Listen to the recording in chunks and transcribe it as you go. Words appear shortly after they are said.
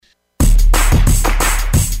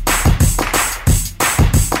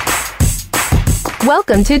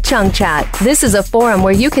Welcome to Chung Chat. This is a forum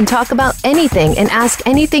where you can talk about anything and ask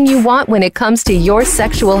anything you want when it comes to your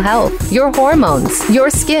sexual health, your hormones,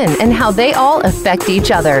 your skin, and how they all affect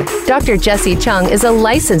each other. Dr. Jessie Chung is a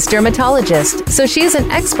licensed dermatologist, so she is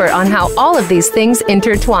an expert on how all of these things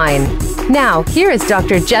intertwine. Now, here is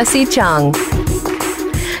Dr. Jessie Chung.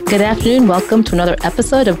 Good afternoon. Welcome to another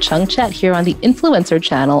episode of Chung Chat here on the Influencer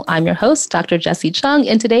Channel. I'm your host, Dr. Jessie Chung,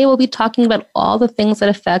 and today we'll be talking about all the things that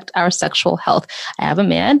affect our sexual health. I have a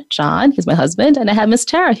man, John, he's my husband, and I have Miss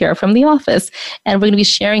Tara here from the office. And we're going to be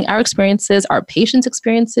sharing our experiences, our patients'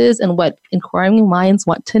 experiences, and what inquiring minds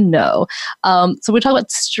want to know. So we're talking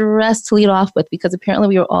about stress to lead off with, because apparently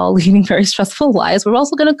we are all leading very stressful lives. We're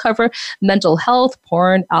also going to cover mental health,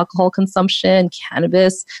 porn, alcohol consumption,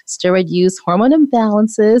 cannabis, steroid use, hormone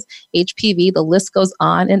imbalances, HPV, the list goes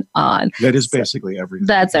on and on. That is basically everything.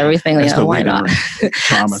 That's everything. That's why not?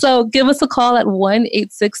 So give us a call at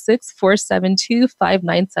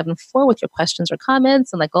 1-866-472-5974 with your questions or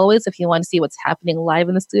comments. And like always, if you want to see what's happening live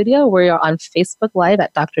in the studio, we are on Facebook Live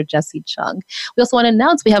at Dr. Jessie Chung. We also want to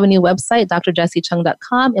announce we have a new website,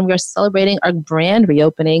 drjessiechung.com, and we are celebrating our brand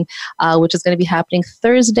reopening, which is going to be happening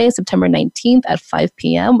Thursday, September 19th at 5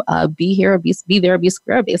 p.m. Be here, be there, be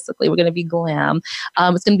square, basically. We're going to be glam.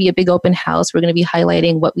 It's going to be a big open house. We're going to be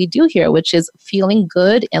highlighting what we do here, which is feeling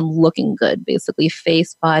good and looking good, basically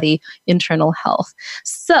face, body, internal health.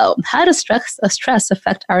 So how does stress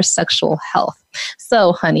affect our sexual health?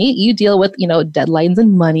 So, honey, you deal with, deadlines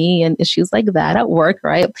and money and issues like that at work,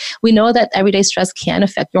 right? We know that everyday stress can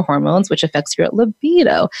affect your hormones, which affects your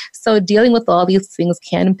libido. So dealing with all these things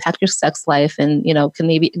can impact your sex life and, can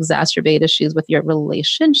maybe exacerbate issues with your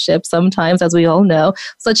relationship sometimes, as we all know.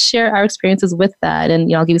 So let's share our experiences with that.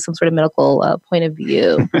 And, I'll give you some sort of medical point of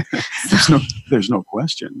view. There's no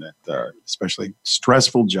question that especially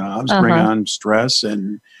stressful jobs bring on stress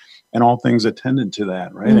and all things attendant to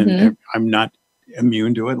that, right? Mm-hmm. And I'm not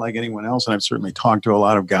immune to it like anyone else. And I've certainly talked to a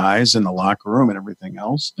lot of guys in the locker room and everything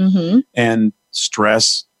else. Mm-hmm. And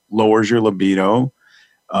stress lowers your libido,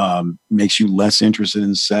 makes you less interested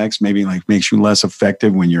in sex, maybe makes you less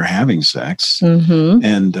effective when you're having sex. Mm-hmm.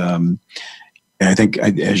 And I think,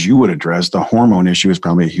 as you would address, the hormone issue is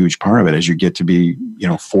probably a huge part of it. As you get to be,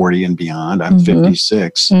 40 and beyond, I'm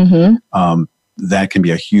 56. Mm-hmm. That can be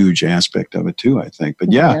a huge aspect of it too, I think.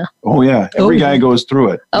 But every guy goes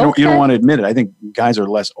through it. You don't want to admit it. I think guys are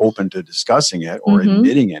less open to discussing it or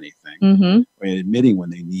admitting anything, or admitting when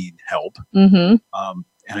they need help. Mm-hmm.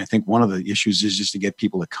 And I think one of the issues is just to get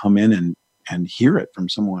people to come in and hear it from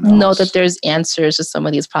someone else. Know that there's answers to some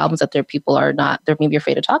of these problems that they're maybe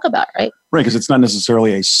afraid to talk about, right? Right, because it's not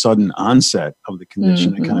necessarily a sudden onset of the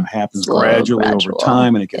condition. It kind of happens gradually over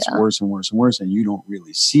time, and it gets worse and worse and worse, and you don't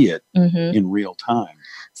really see it in real time.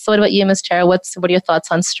 So what about you, Ms. Tara? What are your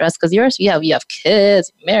thoughts on stress? Because you have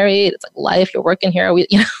kids, you're married, it's like life, you're working here.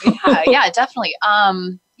 Yeah, definitely.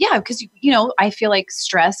 Yeah, because I feel like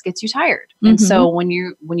stress gets you tired, and so when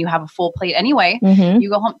you have a full plate anyway, you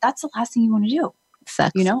go home. That's the last thing you want to do.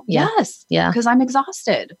 Sex, yes, because I'm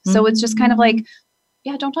exhausted. So it's just kind of like,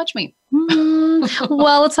 don't touch me.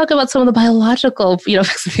 Well, let's talk about some of the biological,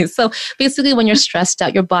 So basically, when you're stressed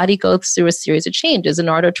out, your body goes through a series of changes in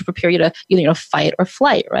order to prepare you to either fight or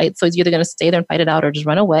flight, right? So it's either going to stay there and fight it out or just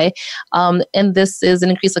run away. And this is an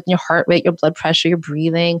increase in your heart rate, your blood pressure, your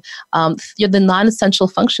breathing. The non-essential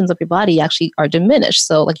functions of your body actually are diminished.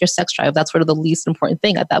 So like your sex drive, that's sort of the least important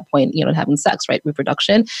thing at that point, having sex, right?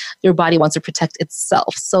 Reproduction. Your body wants to protect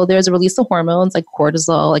itself. So there's a release of hormones like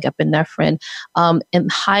cortisol, like epinephrine,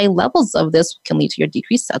 and high levels of this can lead to your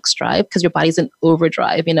decreased sex drive because your body's in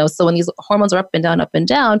overdrive, So when these hormones are up and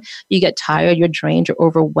down, you get tired, you're drained, you're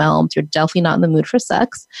overwhelmed, you're definitely not in the mood for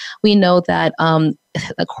sex. We know that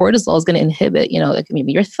cortisol is going to inhibit,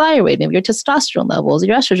 maybe your thyroid, maybe your testosterone levels,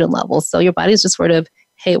 your estrogen levels. So your body's just sort of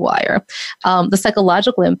haywire. The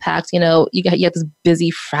psychological impact, you have this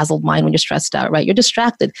busy, frazzled mind when you're stressed out, right? You're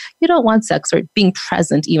distracted. You don't want sex or being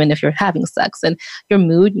present, even if you're having sex. And your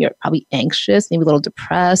mood, you're probably anxious, maybe a little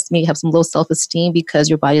depressed, maybe you have some low self-esteem because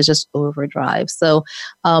your body is just overdrive. So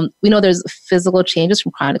we know there's physical changes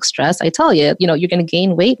from chronic stress. I tell you, you're going to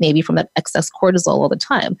gain weight maybe from that excess cortisol all the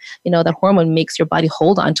time. That hormone makes your body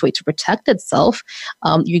hold on to it to protect itself.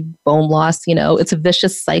 You bone loss, it's a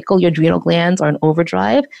vicious cycle. Your adrenal glands are in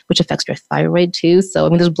overdrive, which affects your thyroid too. So,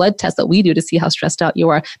 there's blood tests that we do to see how stressed out you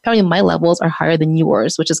are. Apparently, my levels are higher than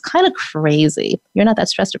yours, which is kind of crazy. You're not that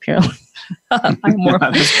stressed, apparently. I'm more,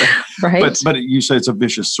 right? But you say it's a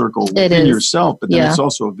vicious circle within yourself, but then it's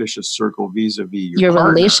also a vicious circle vis-a-vis your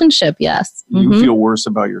partner. Relationship, yes. You feel worse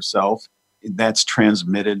about yourself that's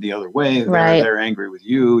transmitted the other way. They're angry with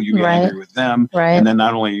you, you get angry with them. And then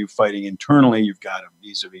not only are you fighting internally, you've got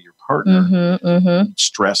vis-a-vis your partner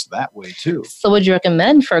stressed that way too. So would you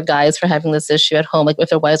recommend for guys for having this issue at home, like if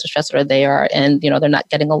their wives are stressed or they are, and they're not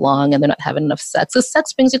getting along and they're not having enough sex? Because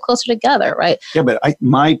sex brings you closer together, right? Yeah, but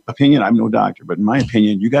my opinion, I'm no doctor, but in my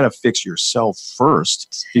opinion, you got to fix yourself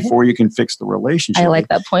first before you can fix the relationship. I like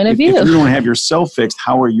that point of view. If you don't have yourself fixed,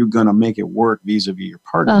 how are you going to make it work vis-a-vis your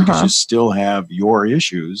partner? Because you still have your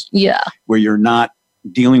issues where you're not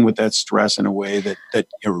dealing with that stress in a way that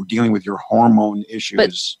you're dealing with your hormone issues.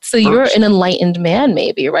 But so you're an enlightened man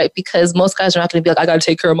maybe, right? Because most guys are not going to be like, I got to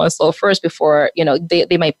take care of myself first before,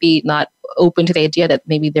 they might be not open to the idea that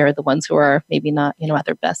maybe they're the ones who are maybe not, at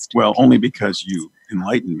their best. Well, only because you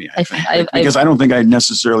enlightened me, I think. Because I don't think I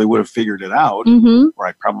necessarily would have figured it out, or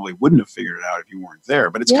I probably wouldn't have figured it out if you weren't there.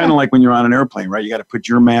 But it's kind of like when you're on an airplane, right? You got to put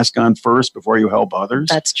your mask on first before you help others.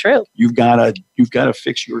 That's true. You've got to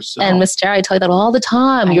fix yourself. And Miss Tara, I tell you that all the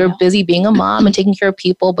time. You're busy being a mom and taking care of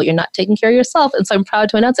people, but you're not taking care of yourself. And so I'm proud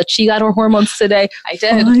to announce that she got her hormones today. I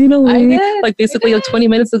did. Finally. I did. Like basically 20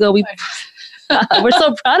 minutes ago, we're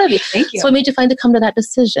so proud of you. Thank you. So what made you find to come to that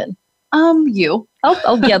decision? You.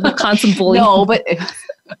 Oh yeah, the constant bullying.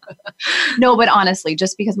 No, but honestly,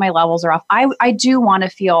 just because my levels are off, I do want to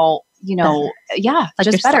feel,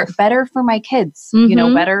 just better for my kids,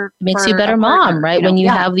 better. Makes you a better mom, right? When you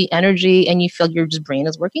have the energy and you feel your brain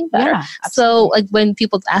is working better. Yeah, so like when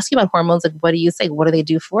people ask you about hormones, like what do you say? What do they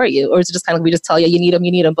do for you? Or is it just kind of, we just tell you, you need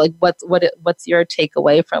them. But like what's your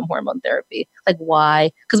takeaway from hormone therapy? Like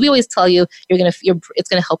why? Because we always tell you it's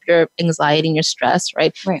going to help your anxiety and your stress,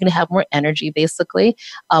 right? You're going to have more energy basically.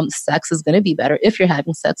 Sex is going to be better if you're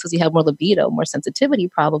having sex because you have more libido, more sensitivity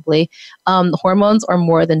probably. Hormones are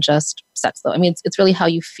more than just sex though. I mean, it's really how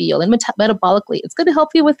you feel. And metabolically, it's going to help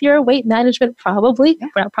you with your weight management probably. Yeah.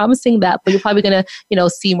 We're not promising that, but you're probably going to,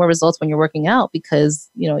 see more results when you're working out because,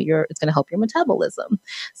 it's going to help your metabolism.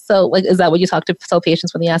 So like, is that what you tell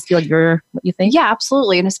patients when they ask you like what you think? Yeah,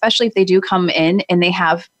 absolutely. And especially if they do come in and they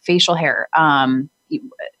have facial hair,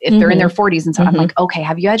 if they're in their 40s and stuff, I'm like, okay,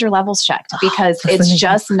 have you had your levels checked? Because it's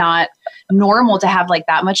just not normal to have like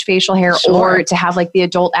that much facial hair or to have like the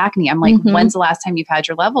adult acne. I'm like, when's the last time you've had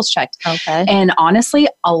your levels checked? Okay. And honestly,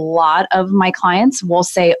 a lot of my clients will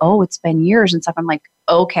say, oh, it's been years and stuff. I'm like,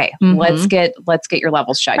 okay, let's get your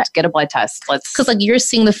levels checked, get a blood test. Because like you're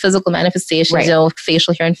seeing the physical manifestations,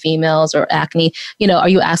 facial hair in females or acne, are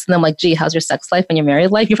you asking them like, gee, how's your sex life and your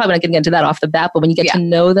married life? You're probably not going to get into that off the bat, but when you get to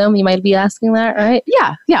know them, you might be asking that, right?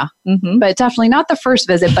 Yeah. But definitely not the first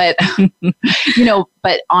visit, but,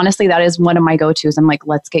 but honestly, that is one of my go-tos. I'm like,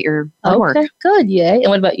 let's get your blood work. Good. Yeah. And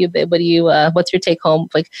what about you, babe? What do you, what's your take home?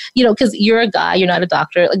 Like, because you're a guy, you're not a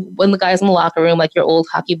doctor. Like when the guys in the locker room, like your old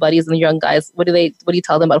hockey buddies and the young guys, what do you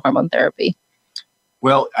tell them about hormone therapy?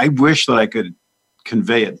 Well, I wish that I could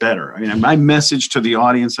convey it better. I mean, my message to the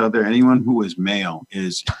audience out there, anyone who is male,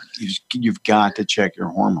 is you've got to check your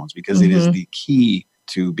hormones because it is the key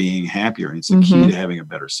to being happier. And it's the key to having a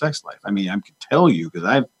better sex life. I mean, I can tell you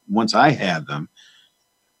because once I had them,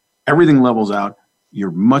 everything levels out.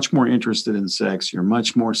 You're much more interested in sex. You're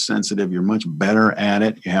much more sensitive. You're much better at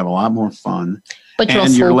it. You have a lot more fun. But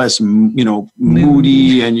you're less,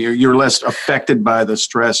 moody, and you're less affected by the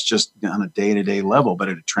stress just on a day-to-day level. But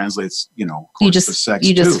it translates, to sex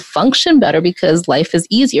you just function better because life is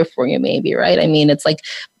easier for you, maybe, right? I mean, it's like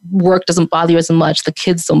work doesn't bother you as much. The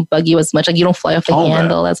kids don't bug you as much. Like you don't fly off the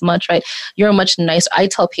handle as much, right? You're much nicer. I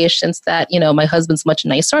tell patients that, my husband's much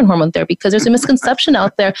nicer on hormone therapy because there's a misconception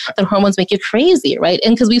out there that hormones make you crazy, right?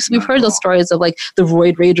 And because we've heard those stories of like the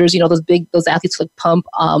roid ragers, those athletes like pump,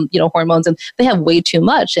 hormones, and they have way too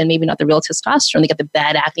much and maybe not the real testosterone. They get the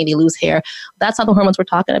bad acne, they lose hair. That's not the hormones we're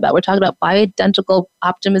talking about. We're talking about bioidentical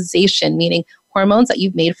optimization, meaning hormones that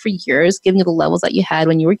you've made for years, giving you the levels that you had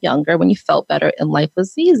when you were younger, when you felt better and life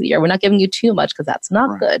was easier. We're not giving you too much because that's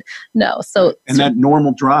not good. No. So and that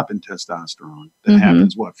normal drop in testosterone that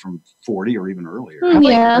happens from 40 or even earlier.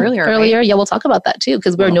 Earlier. Right? Yeah, we'll talk about that too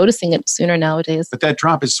because we're noticing it sooner nowadays. But that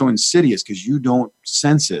drop is so insidious because you don't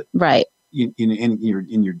sense it. Right. In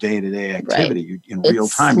your day-to-day activity, in real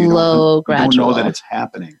time, slow, you don't know that it's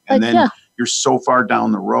happening. And then you're so far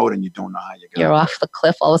down the road and you don't know how you You're off the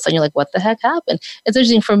cliff. All of a sudden you're like, what the heck happened? It's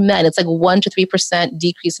interesting for men. It's like 1 to 3%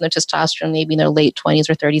 decrease in their testosterone, maybe in their late 20s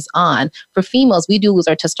or 30s on. For females, we do lose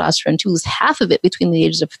our testosterone too, lose half of it between the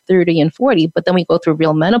ages of 30 and 40. But then we go through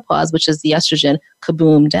real menopause, which is the estrogen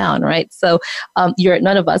kaboom down, right? So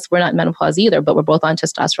none of us, we're not in menopause either, but we're both on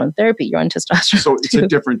testosterone therapy. You're on testosterone So it's a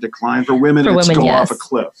different decline. For women, it's go off a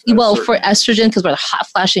cliff. Well, for estrogen, because we're hot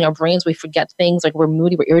flashing our brains, we forget things, like we're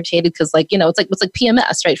moody, we're irritated because like it's like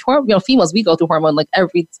PMS, right? Females, we go through hormone like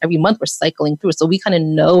every month we're cycling through. So we kind of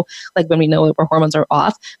know, like when we know our hormones are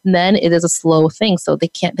off. Men, it is a slow thing. So they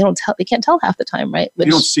can't tell half the time, right?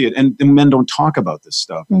 You don't see it. And men don't talk about this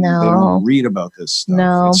stuff. No. They don't read about this stuff.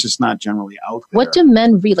 No. It's just not generally out there. What do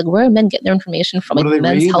men read? Like, where do men get their information from? What like do they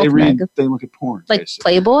men's read? health magazine? They look at porn. Like basically.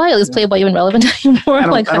 Playboy? Is Playboy even relevant anymore?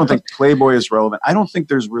 I don't think Playboy is relevant. I don't think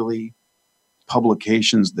there's really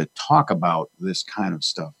publications that talk about this kind of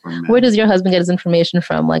stuff. Where does your husband get his information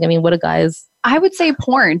from? Like, I mean, what do guys... I would say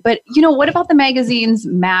porn, but what about the magazines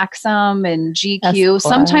Maxim and GQ?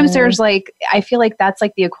 Sometimes there's like, I feel like that's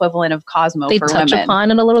like the equivalent of Cosmo for women. They touch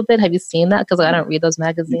upon it a little bit. Have you seen that? Because I don't read those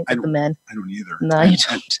magazines with the men. I don't either. No, you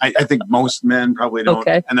don't. I think most men probably don't.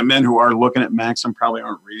 Okay. And the men who are looking at Maxim probably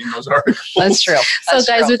aren't reading those articles. That's true. So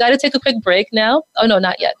guys, we got to take a quick break now. Oh, no,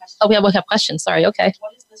 not yet. Oh, we have questions. Sorry. Okay.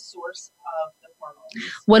 What is the source of the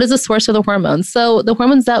hormones? What is the source of the hormones? So the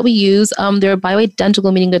hormones that we use, they're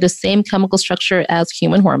bioidentical, meaning they're the same chemical structure as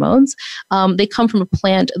human hormones. They come from a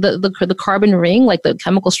plant. The carbon ring, like the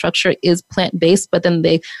chemical structure, is plant-based, but then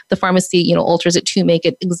the pharmacy, alters it to make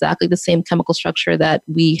it exactly the same chemical structure that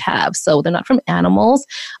we have. So they're not from animals.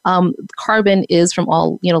 Carbon is from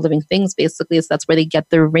all living things, basically. So that's where they get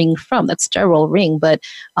the ring from. That sterile ring, but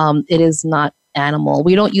it is not animal.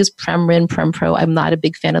 We don't use Premarin, Prempro. I'm not a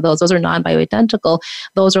big fan of those. Those are non-bioidentical.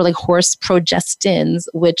 Those are like horse progestins,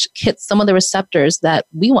 which hit some of the receptors that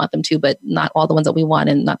we want them to, but not all the ones that we want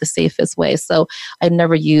and not the safest way. So I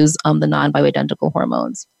never use the non-bioidentical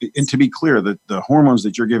hormones. And to be clear, the hormones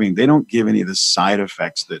that you're giving, they don't give any of the side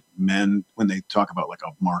effects that men, when they talk about like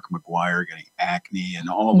a Mark McGuire getting acne and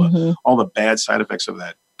all the bad side effects of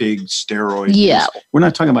that big steroids. Yeah. We're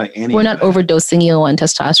not talking about any. We're not overdosing you on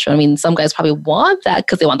testosterone. I mean, some guys probably want that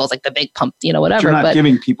because they want those like the big pump, whatever. You're not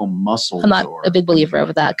giving people muscles. I'm not a big believer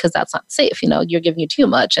of that because that's not safe. You're giving you too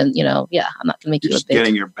much and, I'm not going to make you a big.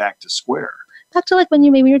 Getting your back to square. Back to like when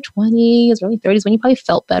you're maybe in your 20s, early 30s, when you probably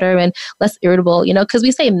felt better and less irritable, because we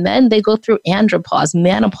say men, they go through andropause,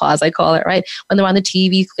 menopause, I call it, right? When they're on the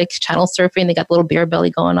TV, like channel surfing, they got the little beer belly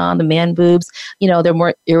going on, the man boobs, they're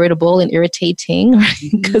more irritable and irritating,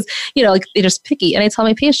 right? Because, like they're just picky. And I tell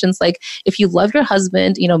my patients, like, if you love your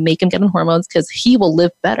husband, make him get on hormones because he will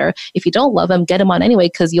live better. If you don't love him, get him on anyway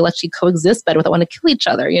because you'll actually coexist better without wanting to kill each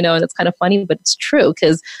other, and it's kind of funny, but it's true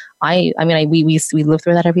because we live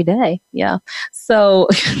through that every day. Yeah. So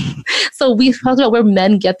we talked about where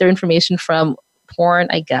men get their information from. Porn,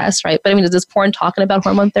 I guess, right? But is this porn talking about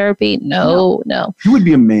hormone therapy? No. You would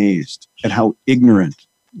be amazed at how ignorant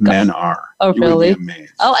men are. Oh, you really? Would be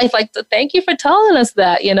amazed. Oh, I'd like to thank you for telling us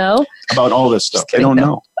that, About all this stuff. They don't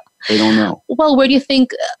know. They don't know. Well, where do you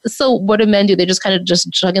think, so what do men do? They just kind of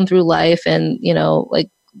just chugging through life and,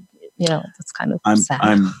 it's kind of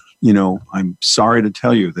sad. I'm sorry to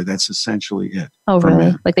tell you that's essentially it. Oh,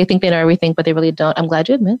 really? Like they think they know everything, but they really don't. I'm glad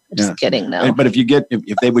you admit. I'm just kidding. No. But if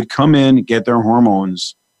they would come in, get their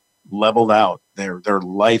hormones leveled out, their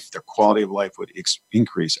quality of life would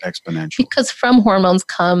increase exponentially. Because from hormones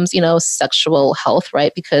comes, sexual health,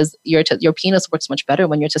 right? Because your penis works much better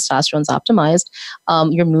when your testosterone's optimized.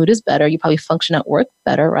 Your mood is better. You probably function at work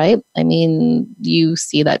better, right? I mean, you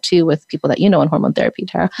see that too with people that in hormone therapy,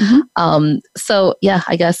 Tara. Mm-hmm. So yeah,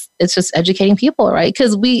 I guess it's just educating people, right?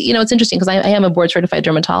 Because it's interesting because I am a board certified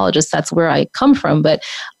dermatologist. That's where I come from. But,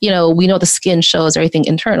 we know the skin shows everything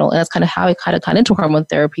internal. And that's kind of how I kind of got into hormone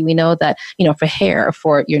therapy. We know that, for hair,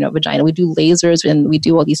 for vagina, we do lasers and we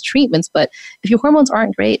do all these treatments. But if your hormones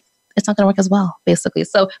aren't great, it's not going to work as well, basically.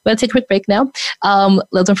 So we're going to take a quick break now.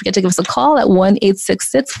 Don't forget to give us a call at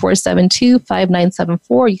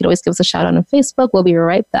 1-866-472-5974. You can always give us a shout out on Facebook. We'll be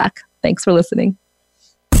right back. Thanks for listening.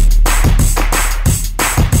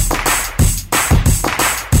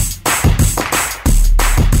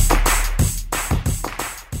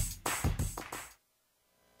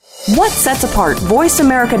 What sets apart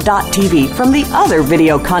VoiceAmerica.tv from the other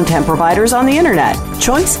video content providers on the internet?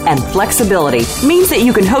 Choice and flexibility means that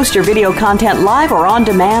you can host your video content live or on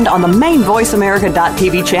demand on the main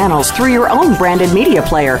VoiceAmerica.tv channels through your own branded media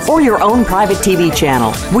player or your own private TV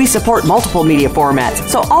channel. We support multiple media formats,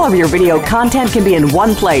 so all of your video content can be in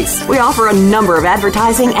one place. We offer a number of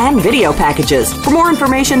advertising and video packages. For more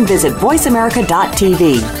information, visit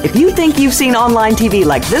VoiceAmerica.tv. If you think you've seen online TV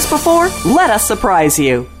like this before, let us surprise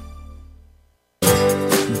you.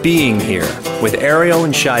 Being Here with Ariel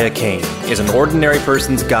and Shia Kane is an ordinary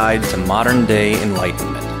person's guide to modern-day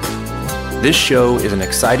enlightenment. This show is an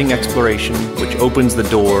exciting exploration which opens the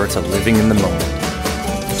door to living in the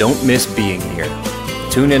moment. Don't miss Being Here.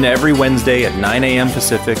 Tune in every Wednesday at 9 a.m.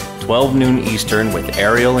 Pacific, 12 noon Eastern with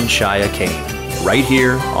Ariel and Shia Kane, right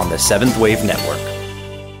here on the Seventh Wave Network.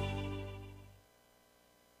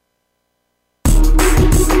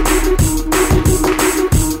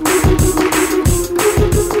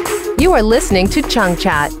 You are listening to Chung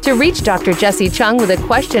Chat. To reach Dr. Jessie Chung with a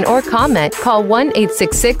question or comment, call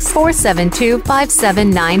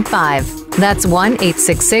 1-866-472-5795. That's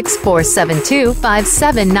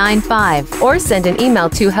 1-866-472-5795. Or send an email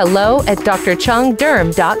to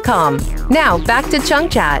hello@drchungderm.com. Now, back to Chung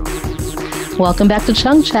Chat. Welcome back to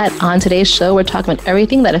Chung Chat. On today's show, we're talking about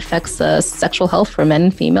everything that affects sexual health for men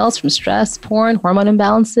and females, from stress, porn, hormone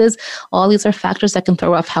imbalances. All these are factors that can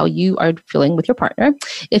throw off how you are feeling with your partner.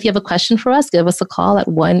 If you have a question for us, give us a call at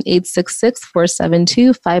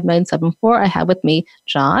 1-866-472-5974. I have with me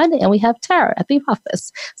John, and we have Tara at the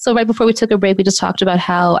office. So right before we took a break, we just talked about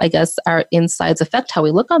how, I guess, our insides affect how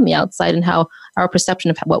we look on the outside, and how our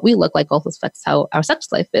perception of what we look like also affects how our sex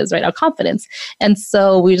life is, right? Our confidence. And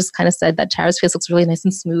so we just kind of said that Tara's face looks really nice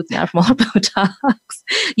and smooth now from all our Botox.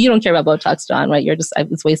 You don't care about Botox, John, right?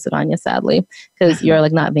 It's wasted on you, sadly, because you're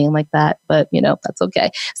like not being like that, but that's okay.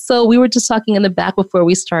 So we were just talking in the back before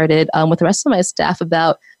we started with the rest of my staff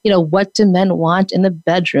about, what do men want in the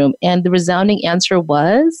bedroom? And the resounding answer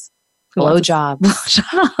was blowjobs.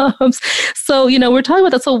 Blowjobs. So, we're talking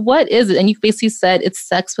about that. So what is it? And you basically said it's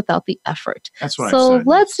sex without the effort. That's what I said. So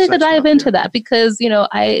let's take a dive into that, because,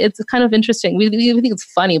 it's kind of interesting. We think it's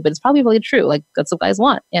funny, but it's probably really true. Like, that's what guys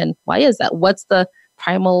want. And why is that? What's the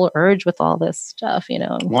primal urge with all this stuff,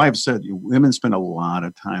 Well, I've said women spend a lot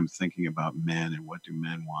of time thinking about men and what do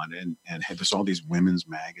men want. And there's all these women's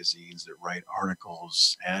magazines that write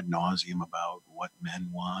articles ad nauseum about what men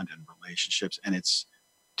want and relationships. And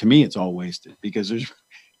to me, it's all wasted, because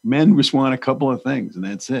men just want a couple of things, and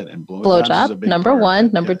that's it. And blowjob, number one.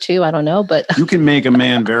 Number two, I don't know, but you can make a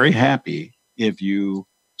man very happy if you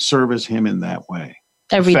service him in that way.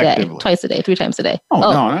 Every day, twice a day, 3 times a day.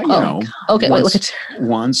 Okay,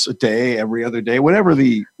 once a day, every other day, whatever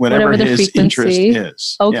his frequency. Interest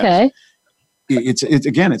is. Okay. Yes.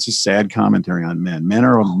 It's a sad commentary on men. Men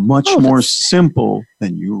are much more simple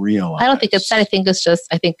than you realize. I don't think it's sad. I think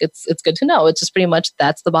it's good to know. It's just pretty much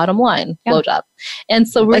that's the bottom line. Yeah. Blowjob. And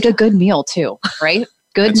so we're like a good meal too, right?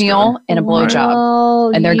 Good meal and a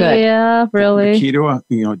blowjob, and they're good. Yeah, really. The key to a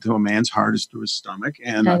man's heart is through his stomach,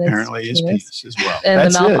 and apparently his penis as well. And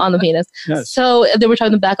that's the mouth on the penis. Yes. So they were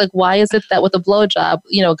talking back, like, why is it that with a blowjob,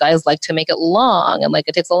 guys like to make it long, and like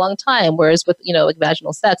it takes a long time, whereas with like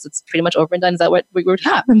vaginal sex, it's pretty much over and done. Is that what we were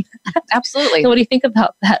talking about? Absolutely. So what do you think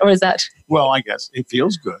about that, or is that? Well, I guess it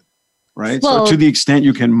feels good. Right. Well, so to the extent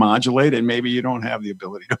you can modulate, and maybe you don't have the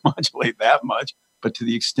ability to modulate that much, but to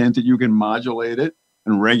the extent that you can modulate it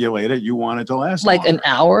and regulate it, you want it to last like longer. An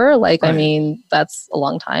hour. Like, right. I mean, that's a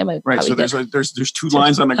long time. Right. So there's 2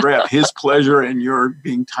 lines on the graph: his pleasure and your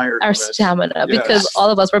being tired. Our stamina, because all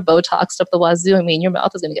of us were Botoxed up the wazoo. I mean, your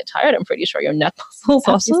mouth is going to get tired. I'm pretty sure your neck muscles.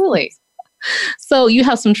 Absolutely. So you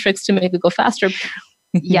have some tricks to make it go faster.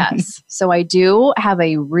 Yes. So I do have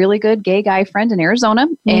a really good gay guy friend in Arizona,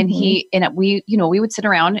 and we would sit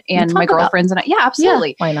around, and my girlfriends and I,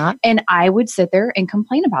 absolutely. Yeah, why not? And I would sit there and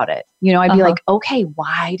complain about it. I'd be like, okay,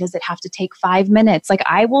 why does it have to take 5 minutes? Like,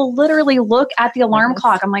 I will literally look at the alarm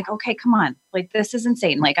clock. I'm like, okay, come on. Like, this is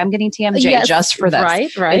insane. Like, I'm getting TMJ just for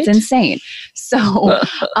this. Right. It's insane. So,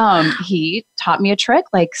 he taught me a trick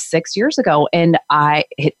like 6 years ago, and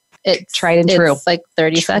it's tried and true. It's like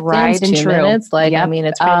 30 seconds, tried and 2 true. minutes. Like, I mean,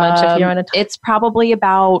 it's pretty much if you're on a it's probably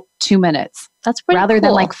about 2 minutes. That's pretty rather cool.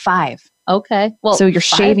 than like 5. Okay. Well, so you're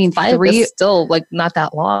shaving 3. Is still like not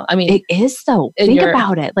that long. I mean, it is though. Think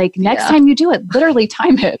about it. Like, next time you do it, literally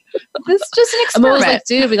time it. This is just an experiment. I'm always like,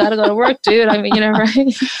 dude, we got to go to work, dude. I mean,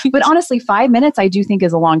 right? But honestly, 5 minutes, I do think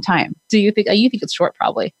is a long time. Do you think? You think it's short,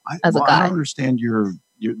 probably, as a guy? I don't understand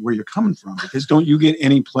where you're coming from, because don't you get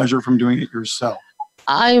any pleasure from doing it yourself?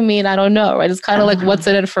 I mean, I don't know, right? It's kind of like, what's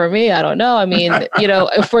in it for me? I don't know. I mean,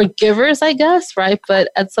 if we're givers, I guess, right? But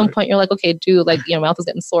at some point, you're like, okay, dude, like, mouth is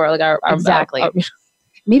getting sore. Like, our exactly.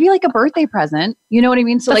 Maybe like a birthday present. You know what I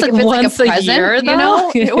mean? So that's like if it's once like a present, year,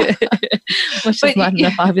 which is not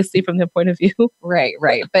enough, obviously, from their point of view. Right.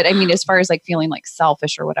 But I mean, as far as like feeling like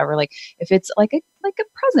selfish or whatever, like if it's like a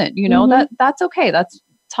present, that's okay. That's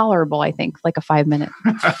tolerable, I think, like a 5-minute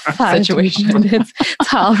situation. It's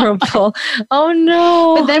tolerable. Oh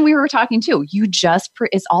no. But then we were talking too. You just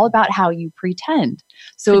it's all about how you pretend.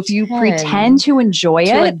 So if you pretend to enjoy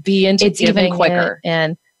it, like be into it's even quicker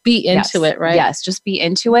and be into it, right? Yes, just be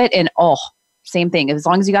into it, and same thing. As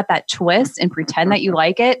long as you got that twist and pretend that you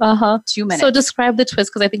like it, 2 minutes. So describe the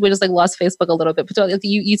twist, because I think we just like lost Facebook a little bit. But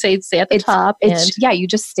you say stay at the top. You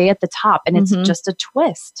just stay at the top, and it's just a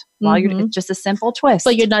twist. It's just a simple twist.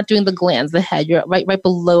 But you're not doing the glands, the head. You're right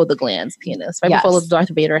below the glands, penis, right before the Darth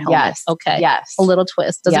Vader helmet. Yes. Okay. Yes. A little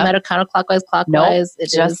twist. Doesn't matter counterclockwise, clockwise. Nope.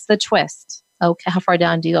 Just the twist. Okay. How far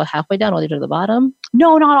down do you go? Halfway down, all the way to the bottom?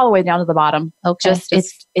 No, not all the way down to the bottom. Okay. Just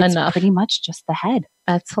it's enough. pretty much just the head.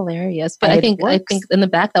 That's hilarious. But I think in the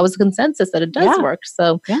back, that was the consensus that it does work.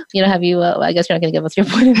 So, have you, I guess you're not going to give us your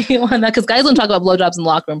point of view on that, because guys don't talk about blowjobs in the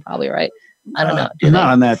locker room probably, right? I don't know. Not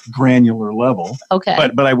on that granular level. Okay.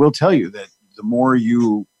 But I will tell you that the more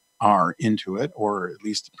you are into it, or at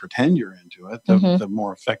least pretend you're into it, the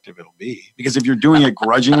more effective it'll be. Because if you're doing it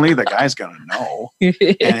grudgingly, the guy's going to know, and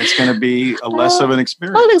it's going to be less of an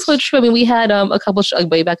experience. I think so true. I mean, we had a couple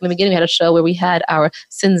way back in the beginning. We had a show where we had our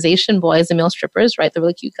sensation boys, the male strippers, right? The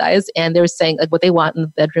really cute guys, and they were saying like what they want in the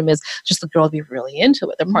bedroom is just the girl to be really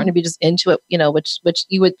into it, their partner to be just into it. Which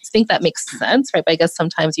you would think that makes sense, right? But I guess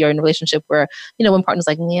sometimes you're in a relationship where one partner's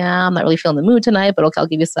like, yeah, I'm not really feeling the mood tonight, but okay, I'll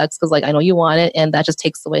give you sex because like I know you want it, and that just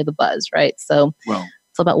takes away the buzz, right? So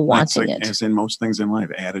it's about wanting it. As in most things in life,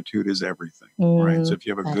 attitude is everything, right? So if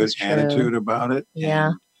you have a good attitude about it,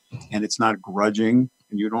 and it's not grudging,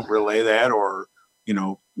 and you don't relay that, or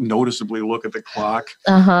noticeably look at the clock,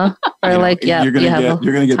 or you're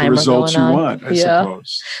gonna get the results you want, I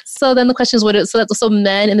suppose. So then the question is, so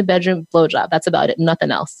men in the bedroom, blowjob, that's about it,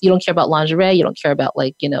 nothing else. You don't care about lingerie, you don't care about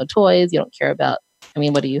toys, you don't care about. I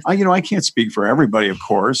mean, what do you think? I can't speak for everybody, of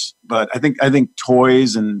course, but I think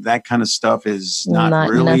toys and that kind of stuff is not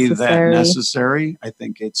really that necessary. I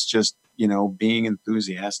think it's just, being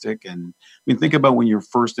enthusiastic. And I mean, think about when you're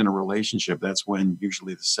first in a relationship, that's when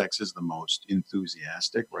usually the sex is the most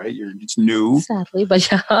enthusiastic, right? It's new. Sadly, but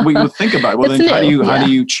Well, you think about it. Well, then how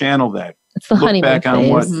do you channel that? It's the honeymoon back on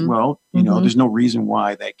phase. There's no reason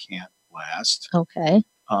why that can't last. Okay.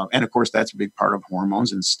 And of course, that's a big part of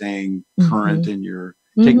hormones and staying current in your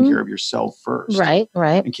taking care of yourself first. Right.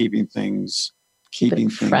 And keeping things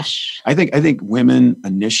fresh. I think women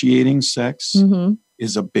initiating sex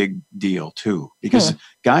is a big deal too, because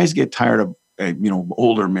guys get tired of,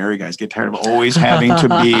 older married guys get tired of always having to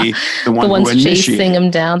be the one ones who initiates. Chasing them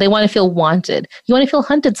down. They want to feel wanted. You want to feel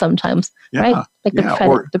hunted sometimes, right? Like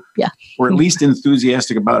or at least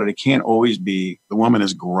enthusiastic about it. It can't always be the woman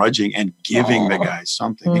is grudging and giving the guy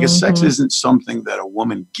something, because sex isn't something that a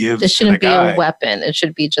woman gives. It shouldn't to the guy. be a weapon. It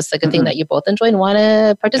should be just like a thing that you both enjoy and want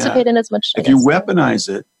to participate in as much. If you weaponize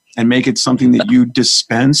it and make it something that you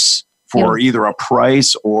dispense for either a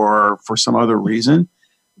price or for some other reason,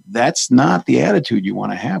 that's not the attitude you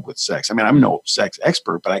want to have with sex. I mean, I'm no sex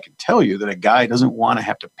expert, but I can tell you that a guy doesn't want to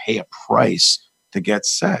have to pay a price to get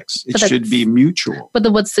sex. It should be mutual.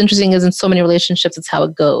 But what's interesting is in so many relationships, it's how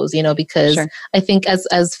it goes, because I think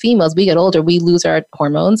as females, we get older, we lose our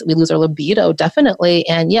hormones, we lose our libido, definitely.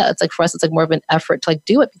 And it's like for us, it's like more of an effort to like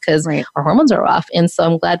do it because our hormones are off. And so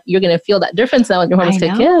I'm glad you're going to feel that difference now when your hormones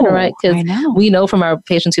kick in, right? Because we know from our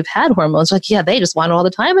patients who've had hormones, like, they just want it all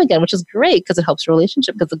the time again, which is great because it helps your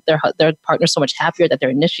relationship because their partner's so much happier that they're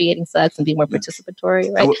initiating sex and being more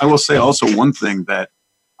participatory, right? I will say also one thing that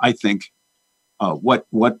I think what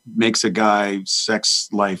makes a guy's sex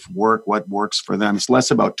life work, what works for them. It's less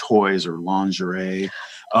about toys or lingerie.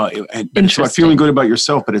 And it's about feeling good about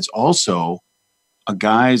yourself, but it's also a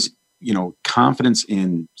guy's, confidence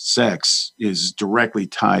in sex is directly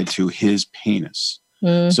tied to his penis.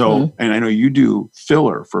 So, and I know you do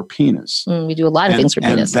filler for penis. We do a lot of things for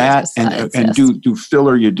penis. And do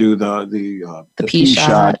filler. You do the pee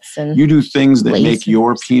shots. And you do things that make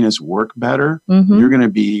your penis work better. You're going to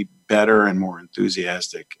be better and more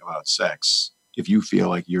enthusiastic about sex if you feel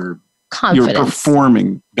like you're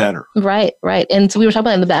performing better. Right. And so we were talking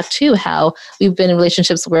about in the back too, how we've been in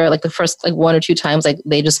relationships where like the first like one or two times, like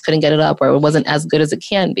they just couldn't get it up or it wasn't as good as it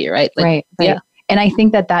can be. Right. Right. Yeah. And I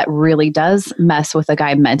think that really does mess with a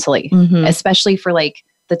guy mentally, especially for like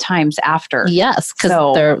the times after. Yes,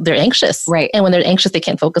 because they're anxious. Right. And when they're anxious, they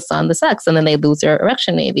can't focus on the sex and then they lose their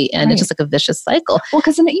erection maybe. And it's just like a vicious cycle. Well,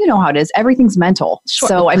 because you know how it is. Everything's mental. Sure.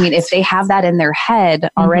 So, I mean, if they have that in their head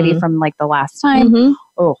already from like the last time,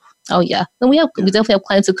 Oh yeah. And we definitely have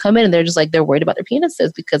clients who come in and they're just like, they're worried about their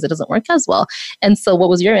penises because it doesn't work as well. And so what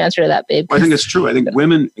was your answer to that, babe? Well, I think it's true. I think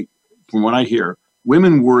women, from what I hear,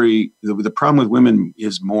 women worry, the problem with women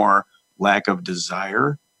is more lack of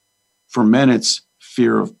desire. For men, it's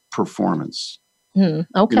fear of performance.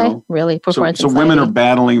 Okay. Really? Performance so women are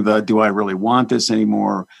battling do I really want this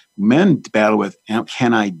anymore? Men battle with,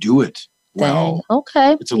 can I do it? Well,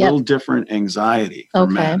 okay. It's a little different anxiety for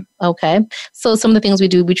men. Okay. So some of the things we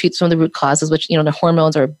do, we treat some of the root causes, which, the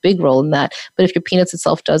hormones are a big role in that. But if your penis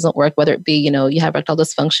itself doesn't work, whether it be, you have erectile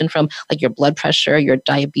dysfunction from like your blood pressure, your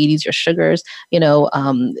diabetes, your sugars,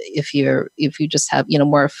 if you just have,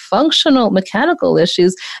 more functional mechanical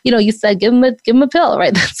issues, you said, give them a pill,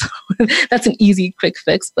 right? That's an easy, quick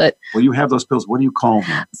fix. But well, you have those pills. What do you call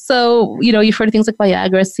them? So, you've heard of things like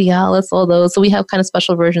Viagra, Cialis, all those. So we have kind of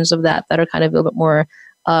special versions of that are kind of a little bit more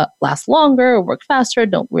last longer, work faster,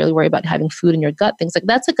 don't really worry about having food in your gut, things like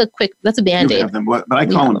that's that's a Band-Aid. But I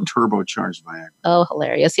call them turbocharged Viagra. Oh,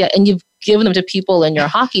 hilarious. Yeah. And you've given them to people in your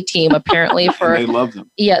hockey team apparently for they love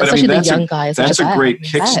them. Yeah, but especially the young guys. That's a great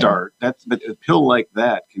kickstart. But a pill like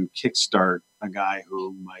that can kickstart a guy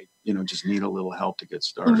who might, just need a little help to get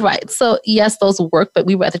started. Right. So yes, those will work, but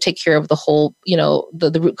we rather take care of the whole,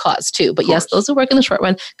 the root cause too. But yes, those will work in the short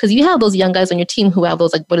run because you have those young guys on your team who have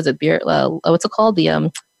those, like, what is it? Beer? What's it called?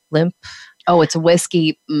 The limp. Oh, it's a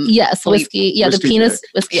whiskey. Yes, whiskey. Yeah, whiskey the penis.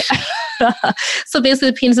 Whiskey. So basically,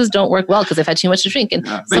 the penises don't work well because they've had too much to drink. And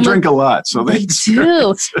they drink a lot, so they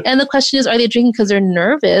do. And the question is, are they drinking because they're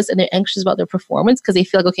nervous and they're anxious about their performance? Because they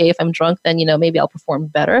feel like, okay, if I'm drunk, then maybe I'll perform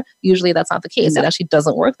better. Usually, that's not the case. No. It actually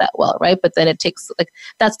doesn't work that well, right? But then it takes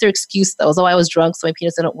that's their excuse, though. So I was drunk, so my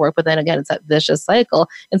penis didn't work. But then again, it's that vicious cycle.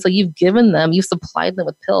 And so you've supplied them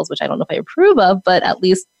with pills, which I don't know if I approve of, but at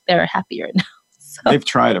least they're happier now. So. They've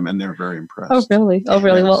tried them and they're very impressed. Oh, really? Oh,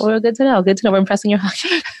 really? Yes. Well, we're good to know. Good to know. We're impressing your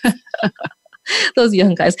hockey. Those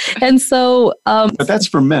young guys. And so... but that's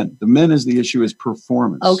for men. The men is the issue is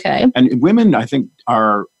performance. Okay. And women, I think,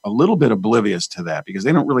 are a little bit oblivious to that because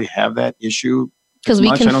they don't really have that issue. Because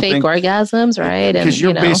we can fake orgasms, right? Because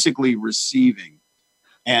you're basically receiving.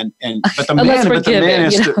 But the man has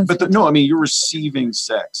to, you're receiving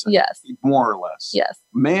sex. Yes. More or less. Yes.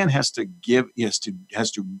 Man has to give, has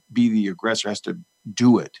to be the aggressor, has to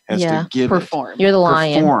do it, has to give perform. You're the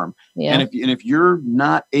lion. Perform. Yeah. And if you're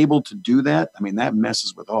not able to do that, that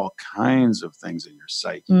messes with all kinds of things in your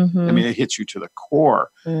psyche. Mm-hmm. It hits you to the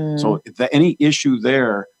core. So any issue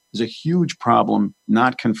there is a huge problem,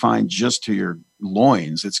 not confined just to your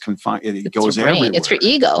loins. It's confined. It goes everywhere. It's your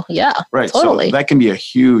ego. Yeah, right. Totally. So that can be a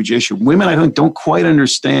huge issue. Women, I think, don't quite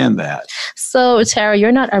understand that. So, Tara,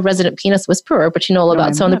 you're not a resident penis whisperer, but you know all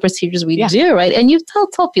about some of the procedures we do, right? And you tell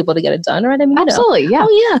people to get it done, right? Absolutely. Yeah.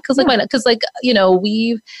 Oh, yeah. Because we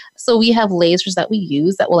have lasers that we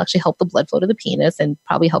use that will actually help the blood flow to the penis and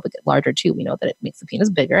probably help it get larger too. We know that it makes the penis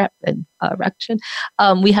bigger and erection.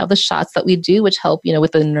 We have the shots that we do, which help,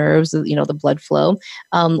 with the nerves, the blood flow.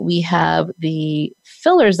 We have the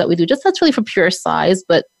fillers that we do, just that's really for pure size,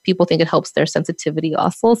 but people think it helps their sensitivity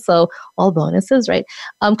also. So all bonuses, right?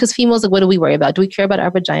 Because females, what do we worry about? Do we care about our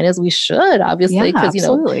vaginas? We should, obviously, because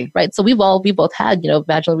right. So we both had,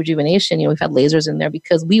 vaginal rejuvenation. We've had lasers in there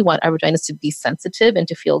because we want our vaginas to be sensitive and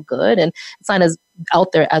to feel good. And it's not as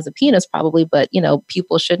out there as a penis, probably, but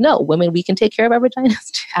people should know. Women, we can take care of our vaginas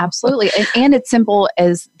too. Absolutely, and it's simple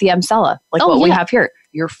as the Emsella, we have here.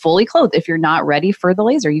 You're fully clothed. If you're not ready for the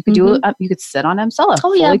laser, you could do it. You could sit on Emsella.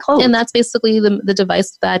 Fully clothed. And that's basically the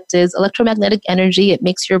device that is electromagnetic energy. It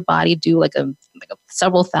makes your body do like a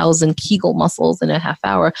several thousand Kegel muscles in a half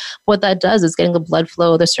hour. What that does is getting the blood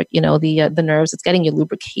flow, the nerves. It's getting your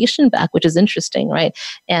lubrication back, which is interesting, right?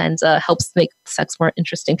 And helps make sex more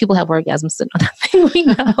interesting. People have orgasms sitting on that thing. We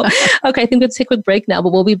know. Okay, I think we'll take a quick break now,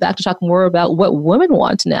 but we'll be back to talk more about what women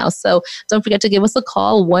want now. So don't forget to give us a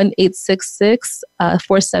call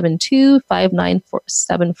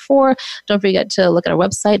 1-866-472-5974. Don't forget to look at our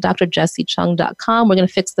website, drjessiechung.com. We're going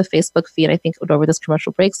to fix the Facebook feed, I think, over this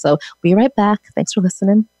commercial break. So we'll be right back. Thanks for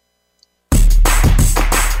listening.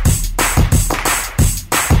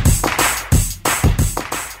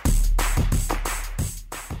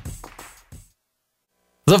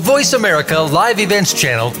 The Voice America Live Events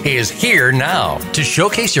channel is here now to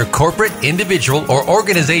showcase your corporate, individual, or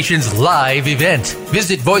organization's live event.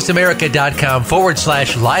 Visit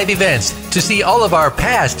voiceamerica.com/live events to see all of our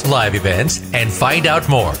past live events and find out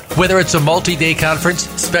more. Whether it's a multi-day conference,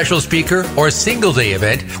 special speaker, or single-day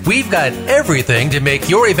event, we've got everything to make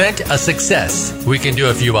your event a success. We can do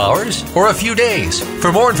a few hours or a few days.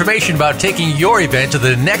 For more information about taking your event to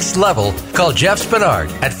the next level, call Jeff Spinard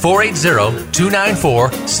at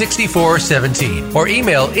 480-294-6417 or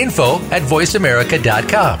email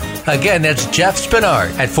info@voiceamerica.com. Again, that's Jeff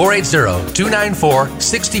Spinard at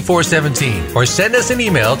 480-294-6417 or send us an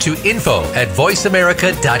email to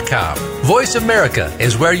info@voiceamerica.com. Voice America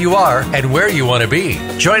is where you are and where you want to be.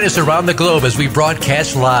 Join us around the globe as we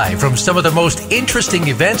broadcast live from some of the most interesting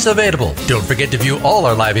events available. Don't forget to view all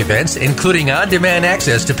our live events, including on-demand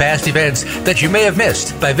access to past events that you may have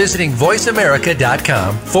missed by visiting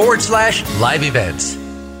voiceamerica.com/live events.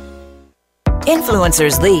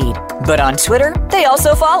 Influencers lead, but on Twitter, they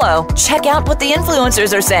also follow. Check out what the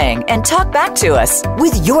influencers are saying and talk back to us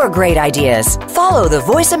with your great ideas. Follow the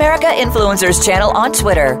Voice America Influencers channel on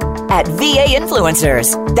Twitter at VA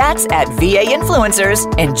Influencers. That's at VA Influencers,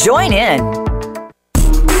 and join in.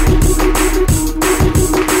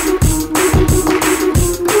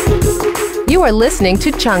 You are listening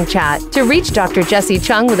to Chung Chat. To reach Dr. Jessie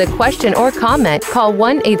Chung with a question or comment, call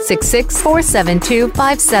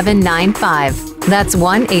 1-866-472-5795. That's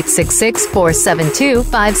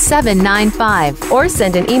 1-866-472-5795. Or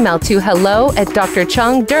send an email to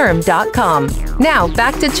hello@drchungderm.com. Now,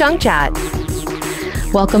 back to Chung Chat.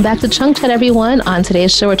 Welcome back to Chung Chat, everyone. On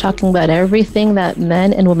today's show, we're talking about everything that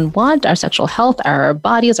men and women want, our sexual health, our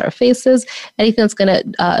bodies, our faces, anything that's going to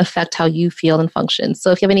affect how you feel and function.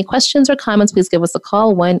 So if you have any questions or comments, please give us a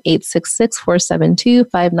call,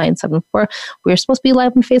 1-866-472-5974. We're supposed to be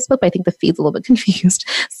live on Facebook, but I think the feed's a little bit confused.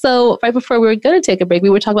 So right before we were going to take a break, we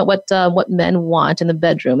were talking about what men want in the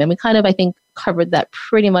bedroom. And we kind of, I think, covered that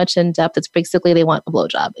pretty much in depth. It's basically they want a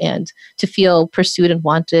blowjob and to feel pursued and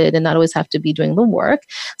wanted and not always have to be doing the work.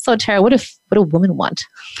 So Tara, what do women want?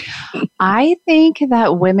 I think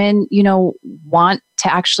that women, want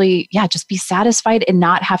to actually, just be satisfied and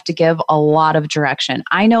not have to give a lot of direction.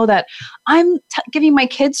 I know that I'm giving my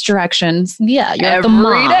kids directions. Yeah, you're every the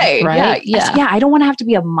mom, day, right? Yeah. I don't want to have to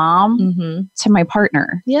be a mom to my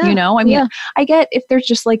partner. Yeah, I get if there's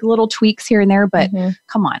just like little tweaks here and there, but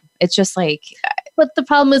come on, it's just like. But the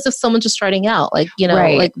problem is if someone's just starting out, like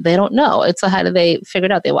they don't know. It's how do they figure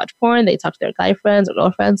it out? They watch porn, they talk to their guy friends or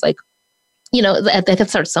girlfriends, they can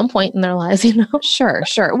start at some point in their lives, Sure.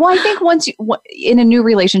 Well, I think once in a new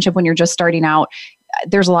relationship, when you're just starting out,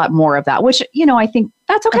 there's a lot more of that, which, I think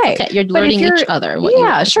that's okay. You're learning each other.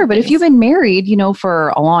 Yeah, sure. But if you've been married, for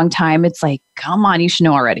a long time, it's like, come on, you should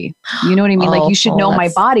know already. You know what I mean? Like you should know my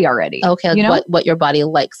body already. Okay. What your body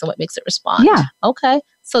likes and what makes it respond. Yeah. Okay.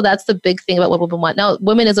 So that's the big thing about what women want. Now,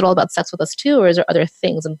 women, is it all about sex with us too? Or is there other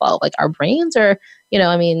things involved, like our brains or, I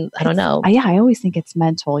don't know. Yeah, I always think it's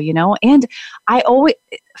mental, and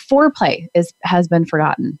foreplay has been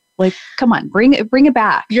forgotten. Like, come on, bring it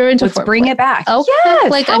back. You're into Let's bring it back. Okay.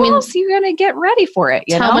 Yes. How else are you going to get ready for it?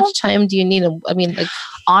 How much time do you need?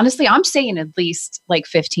 Honestly, I'm saying at least like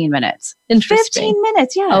 15 minutes. Interesting. 15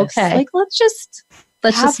 minutes, yes. Okay. Like, let's just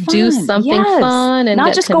do something fun and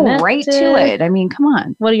not just connected. Go right to it. I mean, come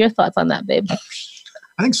on. What are your thoughts on that, babe? I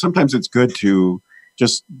think sometimes it's good to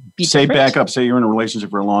just back up. Say you're in a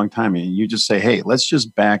relationship for a long time and you just say, hey, let's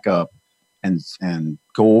just back up and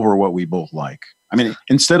go over what we both like. I mean,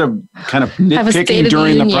 instead of kind of nitpicking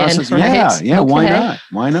during the process. Right? Yeah. Okay.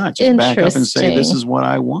 Why not? Just back up and say, this is what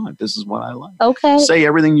I want. This is what I like. Okay. Say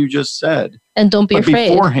everything you just said. And don't be afraid.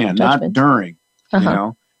 Beforehand, not during, maybe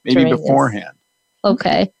during, beforehand. Yes.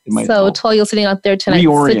 Okay. So to all you sitting out there tonight,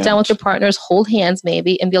 sit down with your partners, hold hands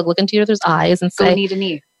maybe, and be able to look into each other's eyes and say, go knee to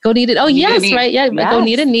knee. Go knee to Oh, yes, right. Yeah. Yes. Go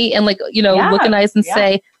knee to knee and look in eyes and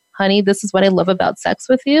say, honey, this is what I love about sex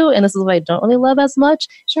with you. And this is what I don't really love as much.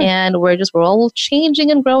 Sure. And we're all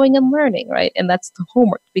changing and growing and learning. Right. And that's the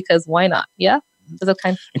homework because why not? Yeah.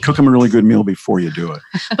 And cook them a really good meal before you do it.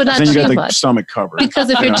 But not then you too got the much. Stomach covered. Because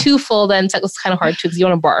if you're too full, then sex is kind of hard too because you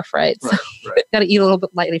want to barf, right? So you got to eat a little bit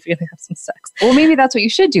lightly if you're going to have some sex. Well, maybe that's what you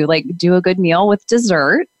should do. Like do a good meal with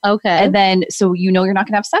dessert. Okay. And then, so you're not going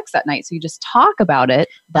to have sex that night. So you just talk about it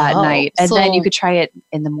that night. And then you could try it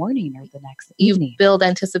in the morning or the next evening. You build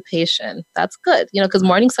anticipation. That's good. Because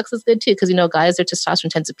morning sex is good too. Because, guys, their testosterone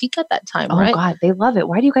tends to peak at that time, right? Oh, God. They love it.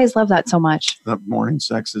 Why do you guys love that so much? The morning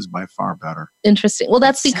sex is by far better. Interesting. Well,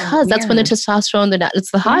 that's because that's when their testosterone, it's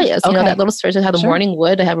the highest. Okay. That little surge of how the morning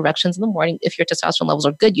would have erections in the morning. If your testosterone levels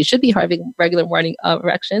are good, you should be having regular morning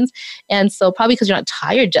erections. And so probably because you're not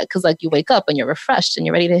tired yet, because you wake up and you're refreshed and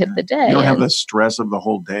you're ready to hit the day. You don't have the stress of the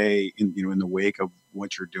whole day in the wake of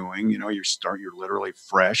what you're doing. You're literally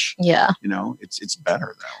fresh. Yeah. It's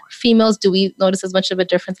better that way. Females, do we notice as much of a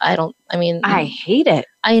difference? I hate it.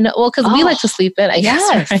 I know. Well, because we like to sleep in, I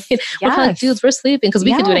guess, right? Yes. We're kind of dudes, we're sleeping because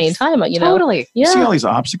we can do it anytime, Totally. Yeah. See all these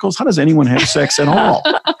obstacles? How does anyone have sex at all?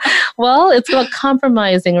 Well, it's about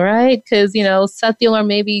compromising, right? Because, set the alarm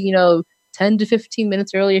maybe, 10 to 15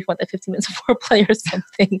 minutes earlier if you want that 15 minutes of foreplay or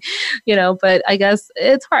something, but I guess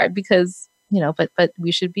it's hard because, but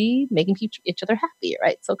we should be making each other happy,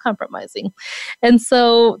 right? So compromising. And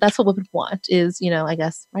so that's what women want is, I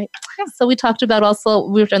guess, right? Yeah. So we talked about also,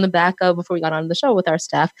 we were on the back of, before we got on the show with our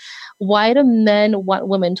staff, why do men want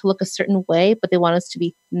women to look a certain way, but they want us to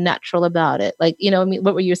be natural about it? Like,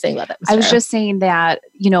 what were you saying about that, Ms. I was just saying that,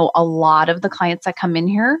 a lot of the clients that come in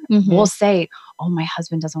here will say, oh, my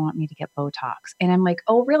husband doesn't want me to get Botox. And I'm like,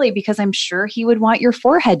 oh, really? Because I'm sure he would want your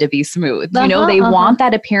forehead to be smooth. You know, they want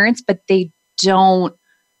that appearance, but they don't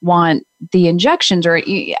want the injections or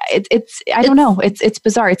I don't know. It's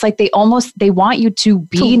bizarre. It's like they want you to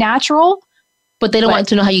be natural, but they don't want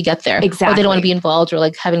to know how you get there. Exactly. Or they don't want to be involved or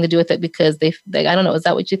like having to do with it because they I don't know. Is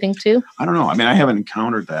that what you think too? I don't know. I mean, I haven't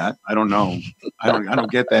encountered that. I don't know. I don't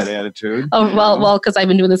get that attitude. Oh, well, because I've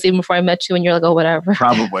been doing this even before I met you and you're like, oh, whatever.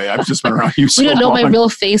 Probably. I've just been around you so We don't know long. my real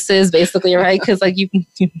faces basically, right? Because like you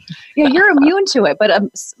yeah, you're immune to it. But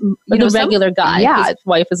the regular guy, his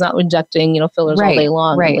wife is not injecting, fillers all day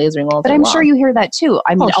long and lasering all day long. But I'm sure you hear that too.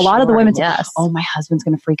 I mean, a lot of the women say, yes. oh, my husband's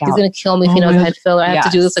going to freak out. He's going to kill me if he knows I had filler. I have to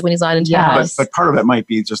do this like when he's not in town. But part of it might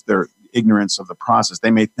be just their ignorance of the process. They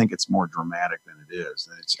may think it's more dramatic than it is.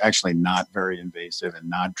 And it's actually not very invasive and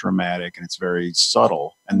not dramatic, and it's very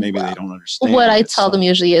subtle, and maybe they don't understand. What I tell them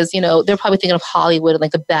usually is, they're probably thinking of Hollywood and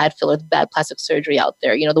like the bad filler, the bad plastic surgery out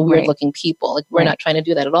there, the weird looking people. Like we're not trying to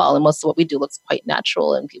do that at all. And most of what we do looks quite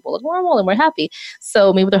natural and people look normal and we're happy.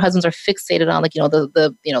 So maybe their husbands are fixated on like,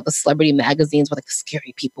 the celebrity magazines with like the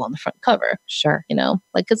scary people on the front cover. Sure.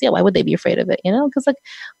 Cause why would they be afraid of it? Cause like,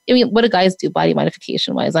 what do guys do body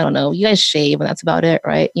modification wise? I don't know. You guys shave and that's about it,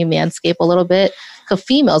 right? You manscape a little bit. Because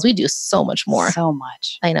females, we do so much more. So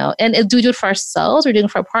much. I know. And do we do it for ourselves or do we do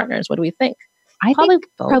it for our partners? What do we think? I think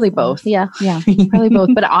probably both. Yeah. Yeah. Probably both.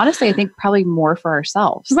 But honestly, I think probably more for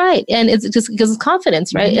ourselves. Right. And it's just because it's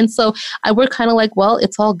confidence, right? Mm-hmm. And so we're kind of like, well,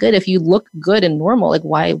 it's all good. If you look good and normal, like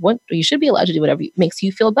you should be allowed to do whatever makes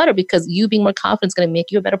you feel better, because you being more confident is going to make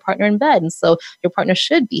you a better partner in bed. And so your partner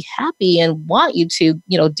should be happy and want you to,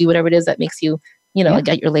 do whatever it is that makes you, like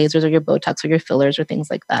get your lasers or your Botox or your fillers or things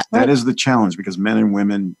like that. That is the challenge, because men and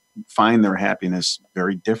women find their happiness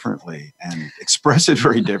very differently and express it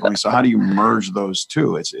very differently. So how do you merge those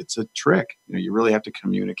two? It's a trick. You really have to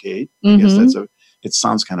communicate. Mm-hmm. I guess it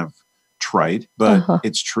sounds kind of trite, but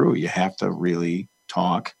it's true. You have to really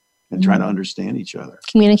talk and try to understand each other.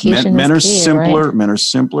 Communication men is are key, simpler. right? Men are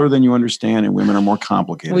simpler than you understand, and women are more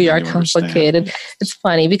complicated. We are complicated. It's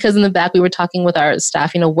funny because in the back we were talking with our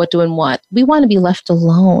staff, what do and want. We want to be left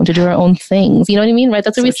alone to do our own things. You know what I mean? Right?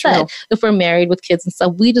 That's what we said. If we're married with kids and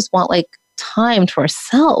stuff, we just want like time to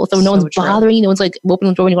ourselves. So no one's bothering you. No one's like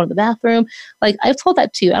opening the door when you go to the bathroom. Like I've told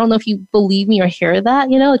that too. I don't know if you believe me or hear that.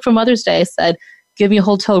 Like for Mother's Day, I said, give me a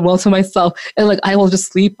hotel room to myself, and like I will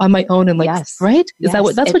just sleep on my own and like right? Is that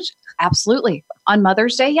what absolutely. On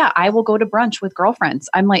Mother's Day, I will go to brunch with girlfriends.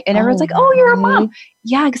 I'm like, and everyone's like, oh, you're a mom.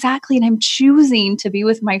 Yeah, exactly. And I'm choosing to be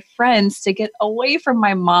with my friends to get away from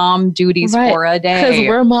my mom duties for a day. Because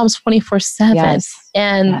we're moms 24/7.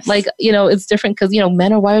 And like, it's different because,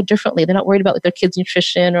 men are wired differently. They're not worried about their kids'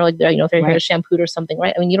 nutrition or like their, their hair is shampooed or something,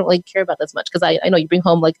 right? I mean, you don't like care about that as much because I know you bring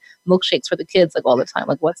home like milkshakes for the kids like all the time.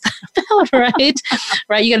 Like, what's that about, right?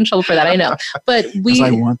 Right? You get in trouble for that, I know. But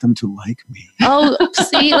I want them to like me. Oh,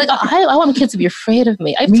 see, like I want my kids to be afraid of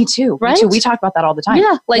me. Me too. Right? Me too. We talk about that all the time.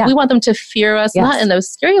 Yeah. Like we want them to fear us, not in a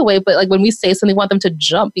scary way, but like when we say something, we want them to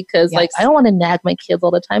jump because like I don't want to nag my kids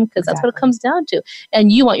all the time because that's what it comes down to.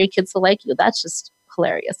 And you want your kids to like you. That's just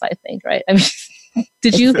hilarious, I think, right? I mean,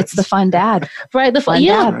 it's the fun dad. Right. The fun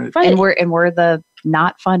dad. Right. And we're the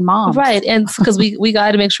not fun moms. Right. And because we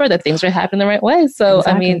got to make sure that things are happening the right way. So,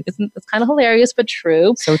 I mean, it's kind of hilarious, but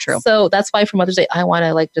true. So true. So that's why for Mother's Day, I want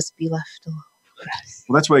to like just be left alone.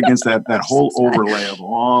 Well, that's why against that whole overlay of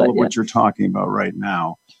all of what you're talking about right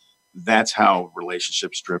now, that's how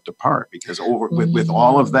relationships drift apart. Because with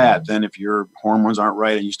all of that, then if your hormones aren't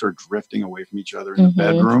right and you start drifting away from each other in the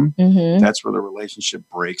bedroom, that's where the relationship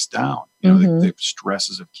breaks down. The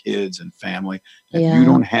stresses of kids and family. If you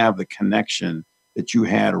don't have the connection that you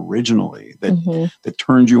had originally, that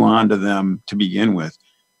turned you on to them to begin with,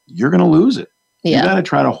 you're going to lose it. You got to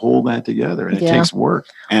try to hold that together, and it takes work.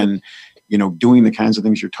 And doing the kinds of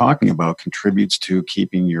things you're talking about contributes to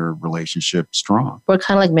keeping your relationship strong. We're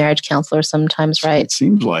kind of like marriage counselors sometimes, right? It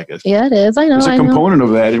seems like it. Yeah, it is. I know. There's a component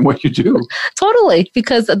of that in what you do. Totally,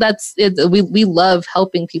 because that's it. We love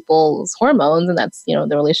helping people's hormones, and that's the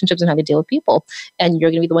relationships and how to deal with people. And you're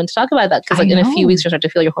going to be the one to talk about that because like in a few weeks you'll start to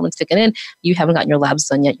feel your hormones kicking in. You haven't gotten your labs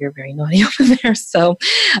done yet. You're very naughty over there. So,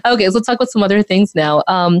 okay, so let's talk about some other things now.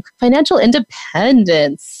 Financial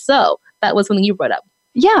independence. So that was something you brought up.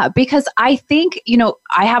 Yeah, because I think,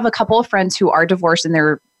 I have a couple of friends who are divorced and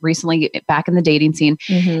they're recently back in the dating scene.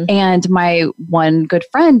 And my one good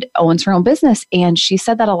friend owns her own business. And she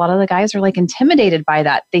said that a lot of the guys are like intimidated by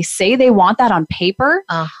that. They say they want that on paper,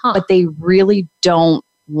 but they really don't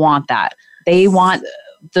want that. They want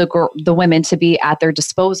the women to be at their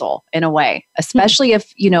disposal in a way, especially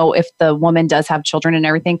if the woman does have children and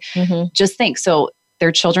everything. Just think, so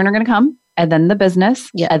their children are going to come and then the business,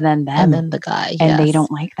 and then them, and then the guy, and they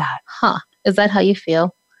don't like that. Huh? Is that how you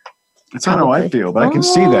feel? That's not how I feel, but I can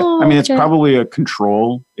see that. I mean, it's probably a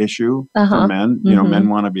control issue for men. You know, men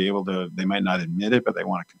want to be able to. They might not admit it, but they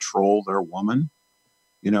want to control their woman.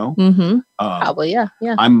 You know, probably, yeah.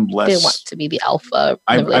 I'm less. They want to be the alpha.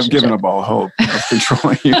 I've given up all hope of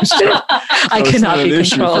controlling you. So I cannot be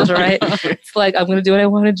controlled, right? It's like I'm going to do what I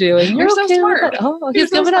want to do, and you're so smart. Oh,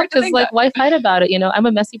 he's giving up because, like, why fight about it? You know, I'm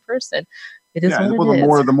a messy person. It is what it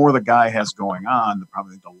is. The more the guy has going on,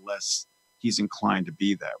 probably the less he's inclined to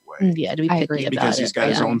be that way. Yeah, to be picky about it. Because he's got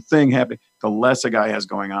his own thing happening. The less a guy has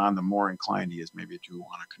going on, the more inclined he is maybe to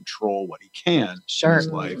want to control what he can in his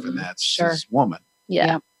life, and that's his woman.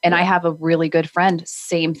 Yeah. And I have a really good friend,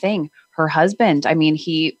 same thing. Her husband, I mean,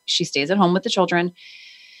 she stays at home with the children.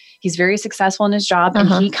 He's very successful in his job, and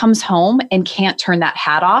he comes home and can't turn that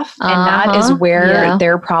hat off. And that is where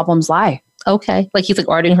their problems lie. Okay. Like he's like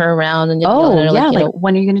ordering her around and like,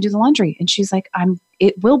 when are you going to do the laundry? And she's like,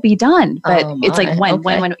 it will be done. But it's like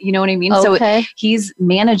when, you know what I mean? So he's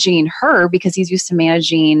managing her because he's used to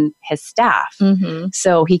managing his staff.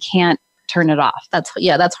 So he can't turn it off. That's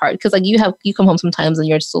hard. Cause like you come home sometimes and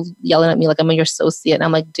you're still yelling at me like I'm your associate. And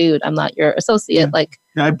I'm like, dude, I'm not your associate. Like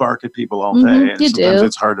I bark at people all day. And sometimes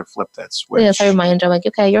it's hard to flip that switch. Yeah, so I remind you, I'm like,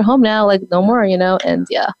 okay, you're home now. Like no more, you know? And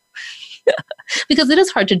because it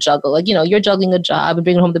is hard to juggle. Like, you know, you're juggling a job and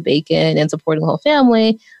bringing home the bacon and supporting the whole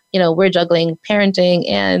family. You know, we're juggling parenting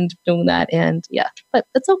and doing that. And but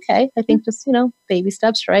it's okay. I think just, you know, baby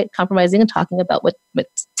steps, right? Compromising and talking about what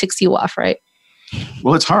ticks you off, right?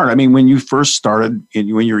 Well, it's hard. I mean, when you first started,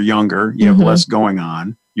 when you're younger, you have less going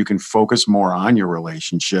on. You can focus more on your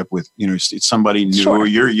relationship with, you know, it's somebody new. Sure.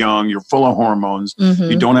 You're young. You're full of hormones.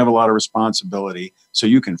 You don't have a lot of responsibility. So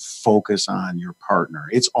you can focus on your partner.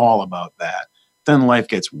 It's all about that. Then life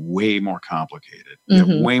gets way more complicated. You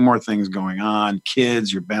have way more things going on.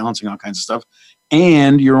 Kids, you're balancing all kinds of stuff.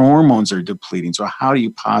 And your hormones are depleting. So how do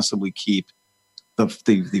you possibly keep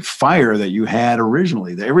the fire that you had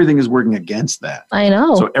originally? Everything is working against that. I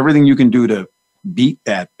know. So everything you can do to beat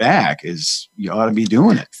that back is you ought to be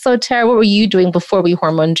doing it. So Tara, what were you doing before we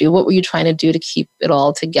hormoned you? What were you trying to do to keep it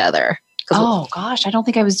all together? Oh gosh, I don't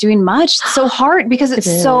think I was doing much. It's so hard because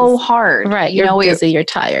it's so hard. Right. You're busy, you're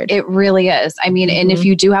tired. It really is. I mean, and if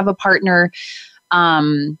you do have a partner,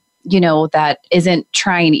 you know, that isn't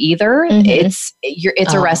trying either, it's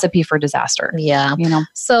a recipe for disaster. Yeah. You know,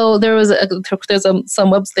 so there's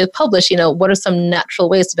some websites publish, you know, what are some natural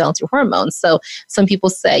ways to balance your hormones? So some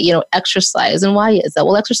people say, you know, exercise. And why is that?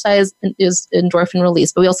 Well, exercise is endorphin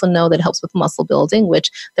release, but we also know that it helps with muscle building,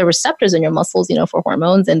 which there are receptors in your muscles, you know, for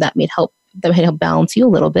hormones, and that may help balance you a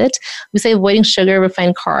little bit. We say avoiding sugar,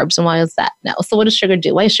 refined carbs. And why is that now? So what does sugar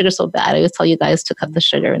do? Why is sugar so bad? I always tell you guys to cut the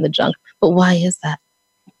sugar and the junk, but why is that?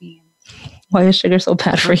 Why is sugar so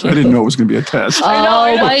bad for you? I didn't know it was going to be a test. Oh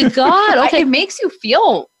my God. Okay. It makes you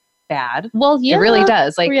feel bad. Well, yeah. It really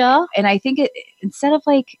does. Like, and I think it, instead of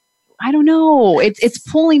like, I don't know, it's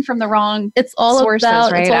pulling from the wrong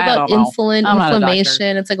sources, right? It's all about insulin,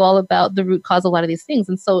 inflammation. It's like all about the root cause of a lot of these things.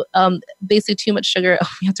 And so basically too much sugar.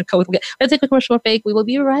 We have to go. We're going to take a commercial break. We will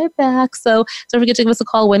be right back. So don't forget to give us a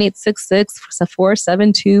call,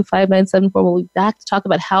 1-866-472-5974. We'll be back to talk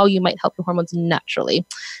about how you might help your hormones naturally.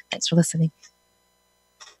 Thanks for listening.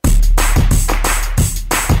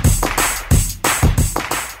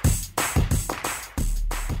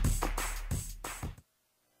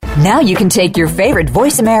 Now you can take your favorite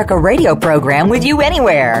Voice America radio program with you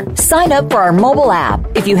anywhere. Sign up for our mobile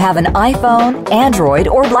app if you have an iPhone, Android,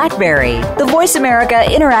 or BlackBerry. The Voice America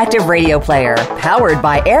Interactive Radio Player, powered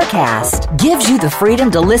by Aircast, gives you the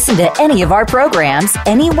freedom to listen to any of our programs,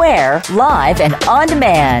 anywhere, live and on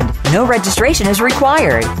demand. No registration is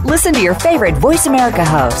required. Listen to your favorite Voice America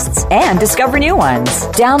hosts and discover new ones.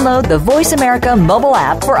 Download the Voice America mobile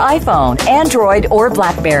app for iPhone, Android, or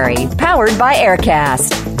BlackBerry, powered by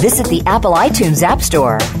Aircast. Visit the Apple iTunes App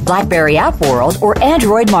Store, BlackBerry App World, or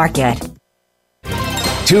Android Market.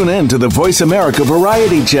 Tune in to the Voice America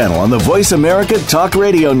Variety channel on the Voice America Talk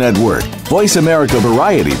Radio Network. Voice America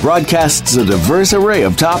Variety broadcasts a diverse array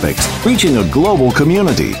of topics, reaching a global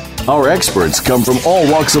community. Our experts come from all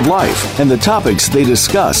walks of life, and the topics they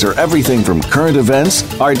discuss are everything from current events,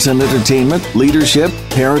 arts and entertainment, leadership,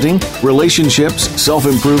 parenting, relationships,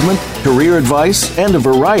 self-improvement, career advice, and a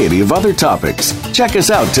variety of other topics. Check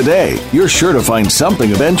us out today. You're sure to find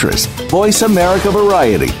something of interest. Voice America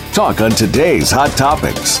Variety. Talk on today's hot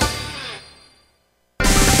topics.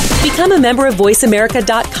 Become a member of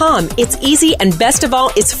VoiceAmerica.com. It's easy, and best of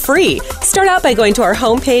all, it's free. Start out by going to our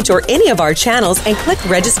homepage or any of our channels and click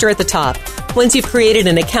register at the top. Once you've created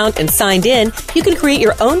an account and signed in, you can create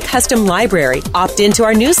your own custom library, opt into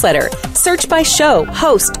our newsletter, search by show,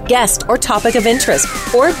 host, guest, or topic of interest,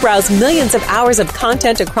 or browse millions of hours of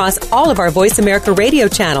content across all of our Voice America radio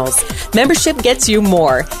channels. Membership gets you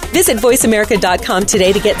more. Visit voiceamerica.com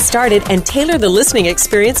today to get started and tailor the listening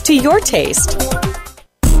experience to your taste.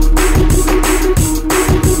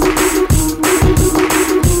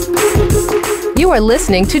 You are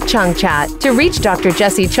listening to Chung Chat. To reach Dr.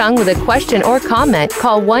 Jessie Chung with a question or comment,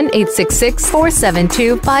 call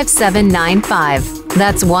 1-866-472-5795.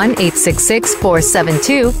 That's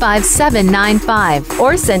 1-866-472-5795.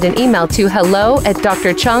 Or send an email to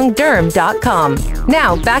hello@drchungderm.com.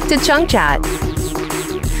 Now, back to Chung Chat.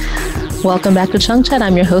 Welcome back to Chung Chat.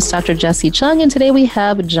 I'm your host, Dr. Jessie Chung, and today we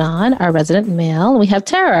have John, our resident male, and we have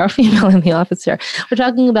Tara, our female in the office here. We're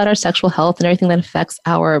talking about our sexual health and everything that affects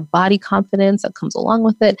our body confidence that comes along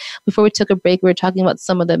with it. Before we took a break, we were talking about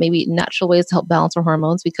some of the maybe natural ways to help balance our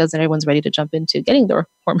hormones because then everyone's ready to jump into getting their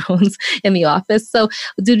hormones in the office. So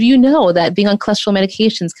did you know that being on cholesterol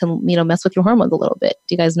medications can, mess with your hormones a little bit?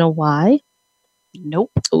 Do you guys know why?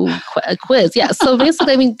 Nope. Ooh, a quiz. Yeah. So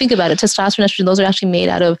basically, think about it. Testosterone, estrogen, those are actually made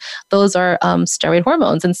out of, those are steroid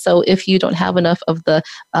hormones. And so if you don't have enough of the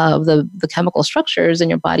chemical structures in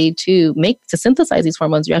your body to synthesize these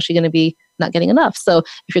hormones, you're actually going to be not getting enough. So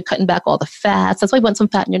if you're cutting back all the fats, that's why you want some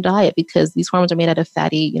fat in your diet because these hormones are made out of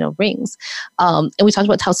fatty, rings. And we talked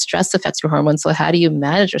about how stress affects your hormones. So how do you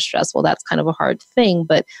manage your stress? Well, that's kind of a hard thing.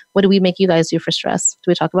 But what do we make you guys do for stress?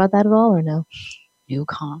 Do we talk about that at all or no? New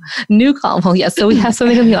Calm. Well, yes. So we have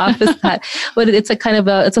something in the office but it's a kind of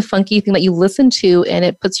it's a funky thing that you listen to and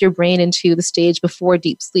it puts your brain into the stage before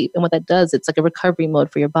deep sleep. And what that does, it's like a recovery mode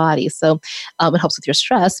for your body. So it helps with your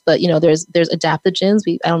stress, but there's adaptogens.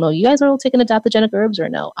 I don't know, you guys are all taking adaptogenic herbs or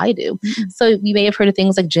no? I do. Mm-hmm. So you may have heard of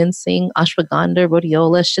things like ginseng, ashwagandha,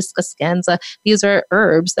 rhodiola, scisca, These are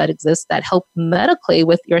herbs that exist that help medically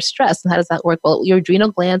with your stress. And how does that work? Well, your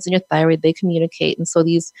adrenal glands and your thyroid, they communicate. And so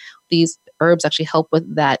these herbs actually help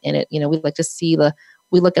with that in it. We like to see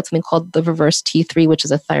we look at something called the reverse T3, which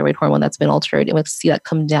is a thyroid hormone that's been altered. And we see that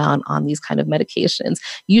come down on these kind of medications.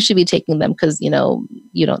 You should be taking them because, you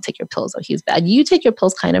don't take your pills. Oh, he's bad. You take your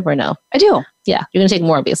pills kind of or no? I do. Yeah. You're going to take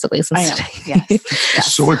more basically. I am. Yes.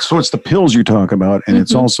 Yes. So it's the pills you talk about and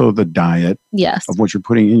it's also the diet of what you're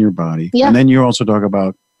putting in your body. Yeah. And then you also talk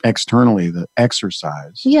about externally, the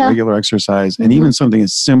exercise, regular exercise, and even something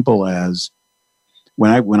as simple as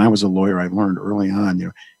when I was a lawyer, I learned early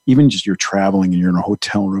on, even just you're traveling and you're in a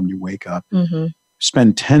hotel room, you wake up,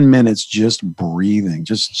 spend 10 minutes just breathing,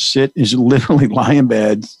 just literally lie in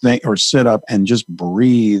bed or sit up and just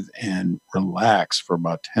breathe and relax for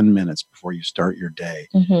about 10 minutes before you start your day.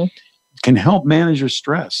 Can help manage your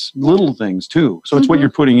stress, little things too. So it's what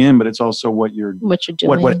you're putting in, but it's also what you're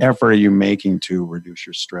doing. What effort are you making to reduce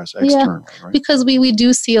your stress externally? Right? Because we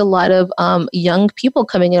do see a lot of young people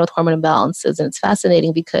coming in with hormone imbalances, and it's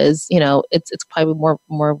fascinating because it's probably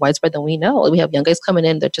more widespread than we know. We have young guys coming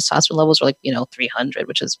in; their testosterone levels are like 300,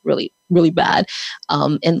 which is really really bad.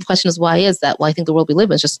 And the question is, why is that? Well, I think the world we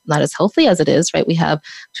live in is just not as healthy as it is. Right? We have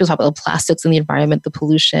people talk about the plastics in the environment, the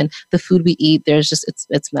pollution, the food we eat. There's just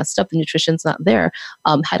it's messed up. The nutrition's not there.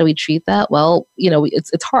 How do we treat that? Well,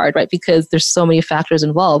 it's hard, right? Because there's so many factors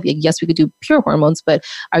involved. Yes, we could do pure hormones, but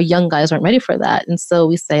our young guys aren't ready for that. And so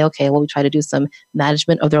we say, okay, well, we try to do some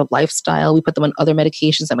management of their lifestyle. We put them on other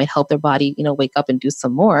medications that might help their body, wake up and do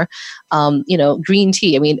some more. Green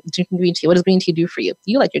tea. Drinking green tea. What does green tea do for you?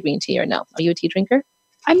 Do you like your green tea or no? Are you a tea drinker?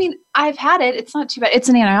 I've had it. It's not too bad. It's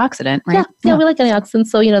an antioxidant, right? Yeah, we like antioxidants.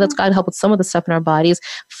 So, that's got to help with some of the stuff in our bodies.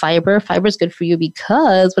 Fiber is good for you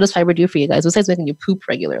because what does fiber do for you guys? Besides making you poop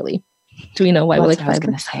regularly. Do we know why we like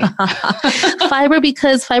fiber? Fiber,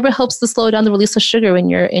 because fiber helps to slow down the release of sugar in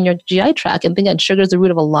your GI tract. And think sugar is the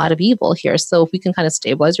root of a lot of evil here. So if we can kind of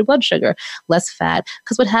stabilize your blood sugar, less fat.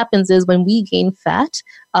 Because what happens is when we gain fat,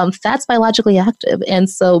 fat's biologically active. And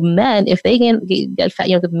so men, if they get fat,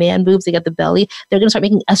 the man boobs, they get the belly, they're going to start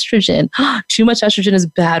making estrogen. Too much estrogen is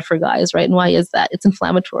bad for guys, right? And why is that? It's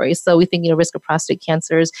inflammatory. So we think, risk of prostate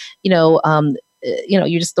cancers, you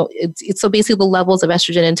just don't, it's so basically the levels of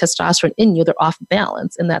estrogen and testosterone in you, they're off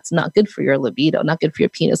balance, and that's not good for your libido, not good for your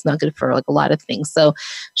penis, not good for like a lot of things. So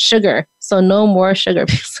sugar, so no more sugar,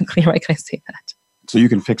 basically, right? Can I say that? So you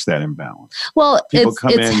can fix that imbalance. Well, it's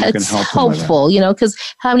helpful, because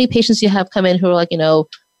how many patients do you have come in who are like,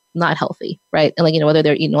 not healthy, right? And whether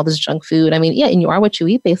they're eating all this junk food. And you are what you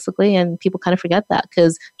eat basically. And people kind of forget that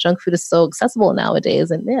because junk food is so accessible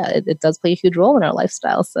nowadays. And it does play a huge role in our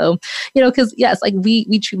lifestyle. So, because yes, like we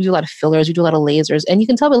do a lot of fillers, we do a lot of lasers, and you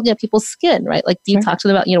can tell by looking at people's skin, right? Like, do you talk to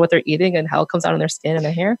them about, what they're eating and how it comes out on their skin and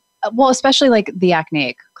their hair? Well, especially like the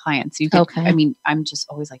acneic clients. You could, I mean, I'm just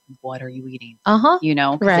always like, what are you eating? You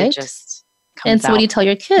know, right. It just and so out. What do you tell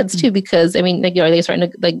your kids too? Because I mean, like, are they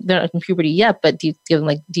starting to, like, they're not in puberty yet, but do you give them,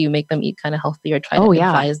 like, do you make them eat kind of healthy or try to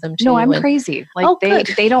advise them to? No, I'm crazy. Like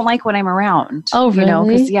they don't like when I'm around. Oh, really? You know,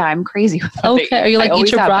 because I'm crazy with that. Okay. Are you like,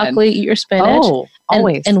 eat your broccoli, eat your spinach? Oh,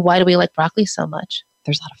 always. And why do we like broccoli so much?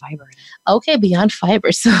 There's a lot of fiber in it. Okay, beyond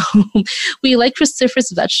fiber. So we like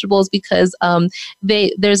cruciferous vegetables because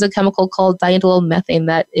there's a chemical called diindolylmethane methane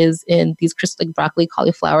that is in these like broccoli,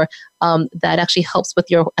 cauliflower, that actually helps with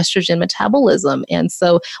your estrogen metabolism. And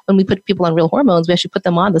so when we put people on real hormones, we actually put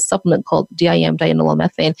them on the supplement called DIM, diindolylmethane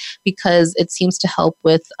methane, because it seems to help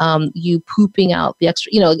with you pooping out the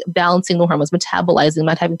extra, balancing the hormones, metabolizing,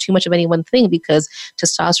 not having too much of any one thing, because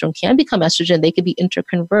testosterone can become estrogen. They could be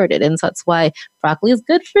interconverted. And so that's why broccoli is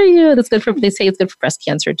good for you. They say it's good for breast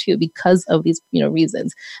cancer too, because of these,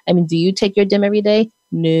 reasons. I mean, do you take your DIM every day?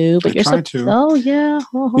 No, but you're try to. Oh, yeah.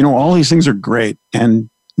 All these things are great, and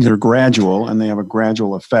they're gradual, and they have a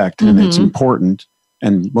gradual effect, and it's important.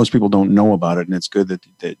 And most people don't know about it, and it's good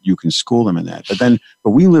that you can school them in that.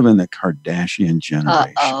 But we live in the Kardashian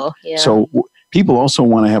generation. Yeah. So people also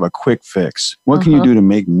want to have a quick fix. What can you do to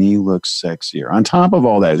make me look sexier? On top of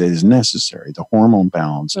all that is necessary, the hormone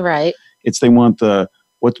balance. Right. They want the,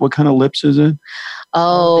 what kind of lips is it?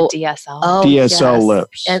 Oh, the DSL. Oh, DSL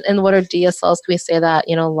lips. And what are DSLs? Can we say that,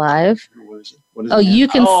 live? What is it? You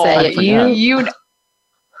can say it. You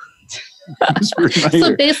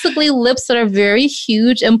So basically lips that are very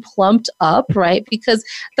huge and plumped up, right? Because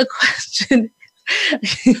the question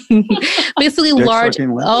basically large.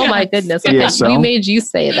 Oh my goodness. Okay. We made you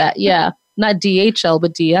say that. Yeah. Not DHL,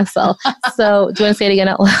 but DSL. So do you want to say it again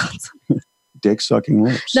out loud? Dick sucking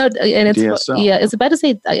lips. No, and it's DSL. It's about to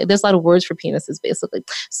say there's a lot of words for penises, basically.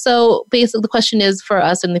 So basically, the question is for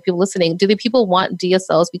us and the people listening: do the people want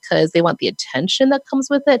DSLs because they want the attention that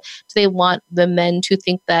comes with it? Do they want the men to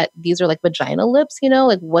think that these are like vagina lips?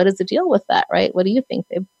 Like what is the deal with that, right? What do you think,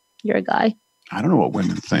 babe? You're a guy. I don't know what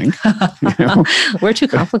women think. We're too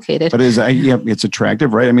complicated. But it's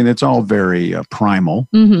attractive, right? I mean, it's all very primal,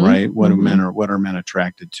 right? What are men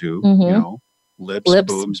attracted to? Lips,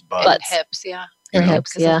 boobs, butts, hips, yeah. And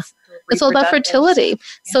hips, yeah. It's all about fertility. Yeah.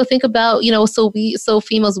 So think about, so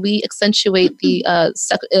females, we accentuate the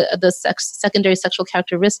secondary sexual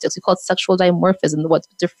characteristics. We call it sexual dimorphism, what's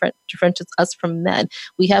differentiates us from men.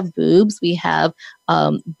 We have boobs, we have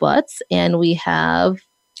butts, and we have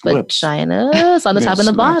vaginas on the top and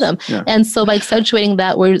the bottom. Yeah. And so by accentuating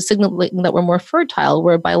that, we're signaling that we're more fertile.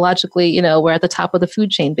 We're biologically, we're at the top of the food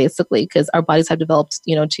chain, basically, because our bodies have developed,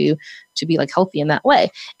 to be like healthy in that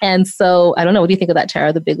way. And so I don't know, what do you think of that,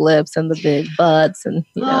 Tara? The big lips and the big butts, and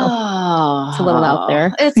it's a little out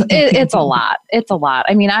there. It's a lot. It's a lot.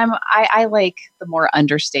 I mean, I like the more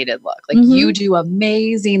understated look. Like you do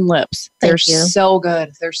amazing lips. They're so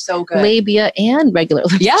good. They're so good. Labia and regular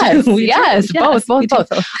lips. Yes, both.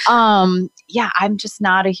 Yeah, I'm just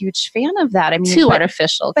not a huge fan of that. I mean, too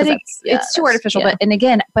artificial. But it's too artificial.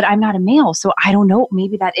 Yeah. But I'm not a male, so I don't know.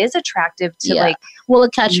 Maybe that is attractive to Will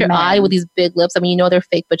it catch your eye with these big lips? I mean, they're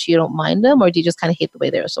fake, but you don't mind them, or do you just kind of hate the way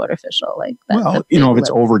they're so artificial? Like that, well, if it's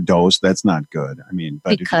overdosed, that's not good. I mean,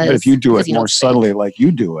 but if you do it more subtly, like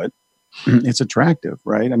you do it, it's attractive,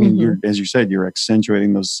 right? I mean, as you said, you're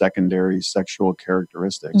accentuating those secondary sexual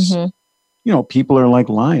characteristics. People are like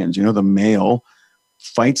lions. The male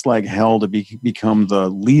fights like hell to become the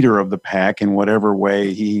leader of the pack in whatever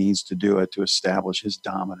way he needs to do it to establish his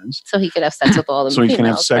dominance. So he could have sex with all the so females, he can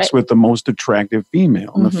have sex with the most attractive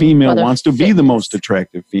female. And the female wants to be the most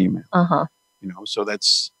attractive female. So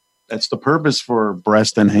that's the purpose for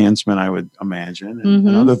breast enhancement, I would imagine, and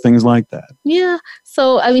other things like that. Yeah.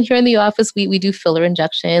 So, I mean, here in the office, we do filler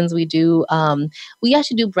injections. We do, we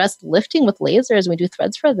actually do breast lifting with lasers, and we do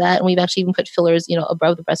threads for that. And we've actually even put fillers,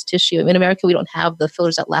 above the breast tissue. In America, we don't have the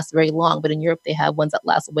fillers that last very long, but in Europe, they have ones that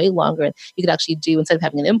last way longer. And you could actually do, instead of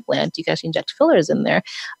having an implant, you can actually inject fillers in there.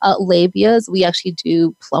 Labias, we actually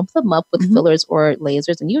do plump them up with fillers or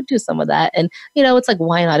lasers, and you do some of that. And, it's like,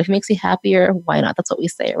 why not? If it makes you happier, why not? That's what we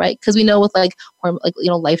say, right? Because we know with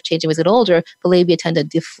life-changing as we get older, the labia tend to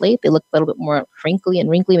deflate. They look a little bit more crinkly and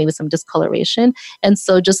wrinkly, maybe some discoloration. And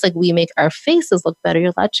so just like we make our faces look better,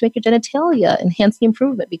 you're allowed to make your genitalia, enhance the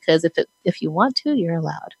improvement, because if you want to, you're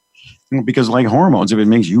allowed. Because like hormones, if it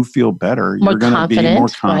makes you feel better, you're going to be more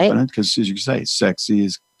confident. Because as you say, sexy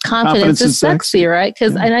is confidence is sexy, right?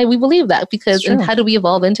 Because we believe that because and how do we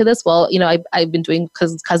evolve into this? Well, I've been doing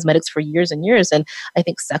cosmetics for years and years, and I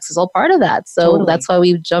think sex is all part of that. So that's why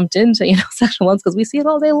we jumped into sexual wellness because we see it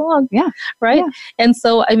all day long. Yeah, right. Yeah. And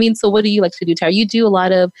so so what do you like to do, Tara? You do a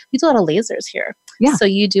lot of lasers here. Yeah. So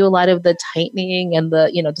you do a lot of the tightening and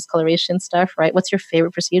the discoloration stuff, right? What's your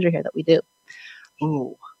favorite procedure here that we do?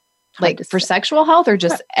 Ooh, like for sexual health or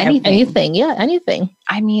just anything? Anything, yeah, anything.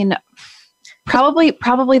 I mean, probably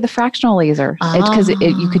the fractional laser because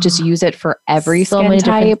you could just use it for every skin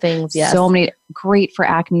type. Things, yes. So many, great for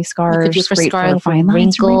acne scars, for great scarring, for fine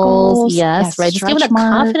lines, wrinkles. Yes, right. Just giving that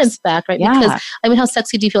confidence back, right? Yeah. Because how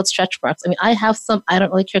sexy do you feel with stretch marks? I have some. I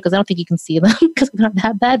don't really care because I don't think you can see them because they're not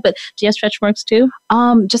that bad. But do you have stretch marks too?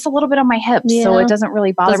 Just a little bit on my hips, so it doesn't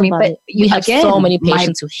really bother me. But you have so many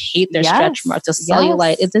patients who hate their stretch marks. The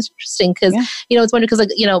cellulite. It's interesting because it's wonderful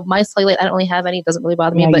because my cellulite I don't really have any. It doesn't really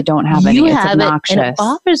bother me. But you don't have any. You it's have obnoxious. it, and it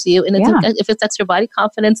bothers you. And if it affects your body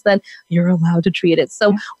confidence, then you're allowed to treat it.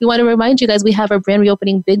 So we want to remind you guys we have our brand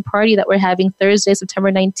reopening big party that we're having Thursday,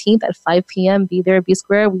 September 19th at 5 p.m. Be there, be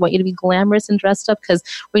square. We want you to be glamorous and dressed up because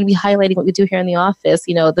we're going to be highlighting what we do here in the office,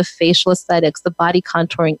 the facial aesthetics, the body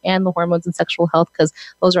contouring, and the hormones and sexual health because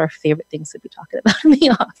those are our favorite things to be talking about in the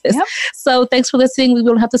office. Yep. So thanks for listening. We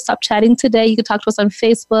don't have to stop chatting today. You can talk to us on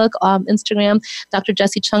Facebook, Instagram.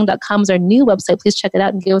 DrJessieChung.com is our new website. Please check it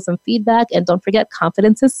out and give us some feedback. And don't forget,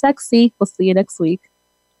 confidence is sexy. We'll see you next week.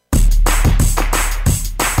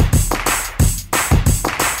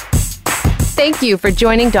 Thank you for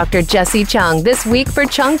joining Dr. Jessie Chung this week for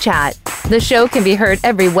Chung Chat. The show can be heard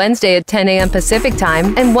every Wednesday at 10 a.m. Pacific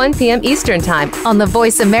Time and 1 p.m. Eastern Time on the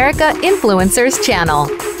Voice America Influencers channel.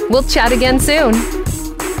 We'll chat again soon.